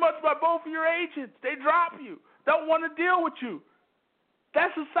pretty much by both of your agents. They drop you. Don't want to deal with you.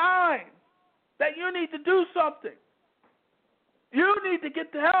 That's a sign that you need to do something. You need to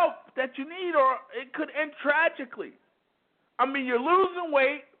get the help that you need, or it could end tragically. I mean, you're losing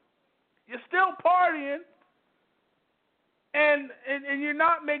weight. You're still partying. And you're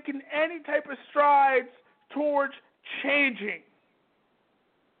not making any type of strides towards changing.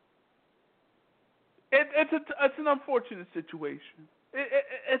 It's an unfortunate situation.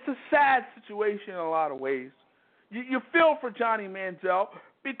 It's a sad situation in a lot of ways. You feel for Johnny Manziel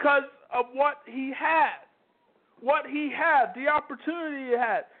because of what he had, the opportunity he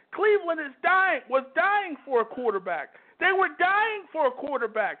had. Cleveland was dying for a quarterback. They were dying for a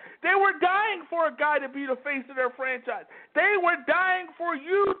quarterback. They were dying for a guy to be the face of their franchise. They were dying for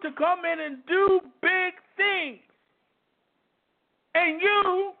you to come in and do big things. And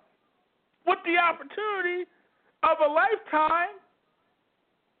you, with the opportunity of a lifetime,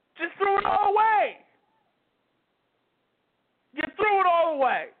 just threw it all away. You threw it all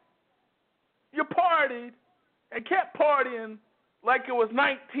away. You partied and kept partying like it was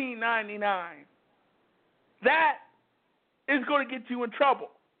 1999. That is going to get you in trouble.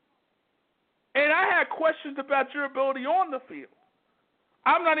 And I had questions about your ability on the field.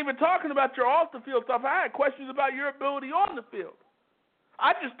 I'm not even talking about your off-the-field stuff. I had questions about your ability on the field.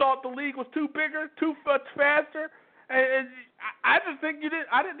 I just thought the league was too bigger, too much faster, and I just think you didn't.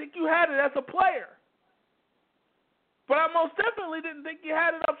 I didn't think you had it as a player. But I most definitely didn't think you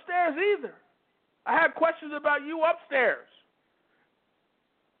had it upstairs either. I had questions about you upstairs,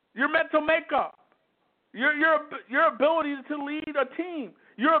 your mental makeup, your ability to lead a team,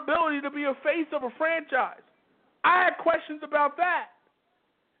 your ability to be a face of a franchise. I had questions about that.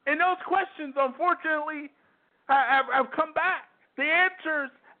 And those questions, unfortunately, have come back. The answers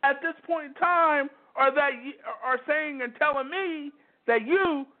at this point in time are saying and telling me that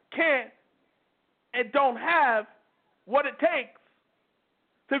you can't and don't have what it takes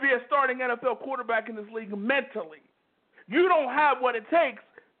to be a starting NFL quarterback in this league mentally. You don't have what it takes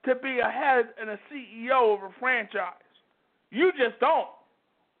to be a head and a CEO of a franchise. You just don't.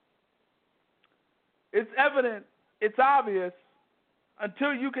 It's evident, it's obvious,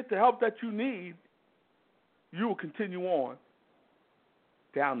 until you get the help that you need, you will continue on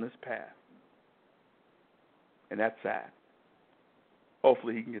down this path. And that's sad.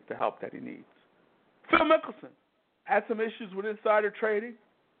 Hopefully he can get the help that he needs. Phil Mickelson had some issues with insider trading.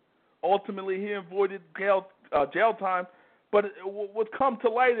 Ultimately, he avoided jail time. But what's come to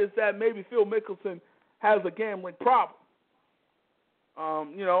light is that maybe Phil Mickelson has a gambling problem.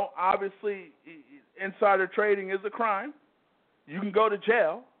 Obviously, insider trading is a crime. You can go to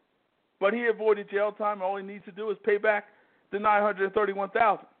jail. But he avoided jail time. All he needs to do is pay back the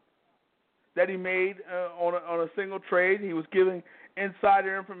 $931,000 that he made on a single trade. He was giving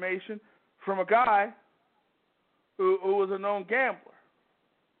insider information from a guy who was a known gambler,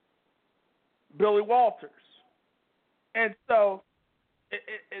 Billy Walters. And so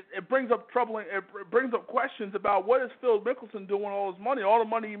it brings up questions about what is Phil Mickelson doing with all his money, all the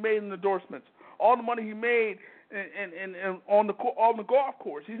money he made in endorsements, all the money he made on the golf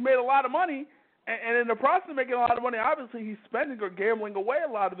course. He's made a lot of money, and in the process of making a lot of money, obviously he's spending or gambling away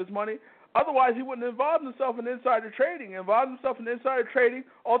a lot of his money. Otherwise, he wouldn't involve himself in insider trading. He involved himself in insider trading.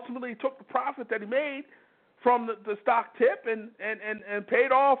 Ultimately, he took the profit that he made from the stock tip and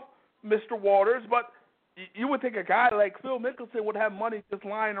paid off Mr. Waters. But you would think a guy like Phil Mickelson would have money just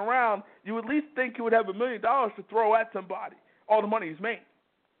lying around. You would at least think he would have $1 million to throw at somebody. All the money he's made.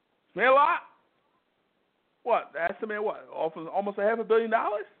 He's made a lot. What? Estimate what? Almost $500 million?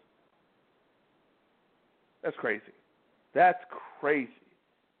 That's crazy. That's crazy.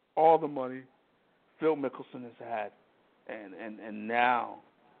 All the money Phil Mickelson has had. And now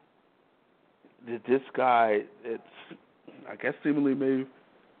this guy, I guess seemingly maybe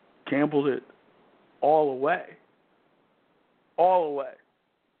gambled it all away. All away.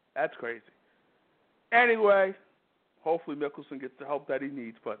 That's crazy. Anyway, hopefully Mickelson gets the help that he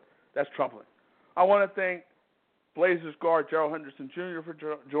needs, but that's troubling. I want to thank Blazers guard Gerald Henderson Jr. for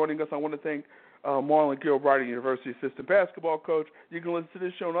joining us. I want to thank Marlon Gilbride, University Assistant Basketball Coach. You can listen to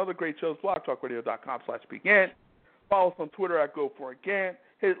this show and other great shows, blogtalkradio.com/begin. Follow us on Twitter at GoForItAgain.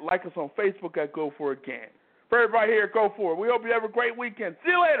 Like us on Facebook at GoForItAgain. For everybody here, go for it. We hope you have a great weekend.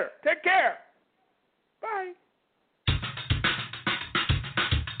 See you later. Take care. Bye.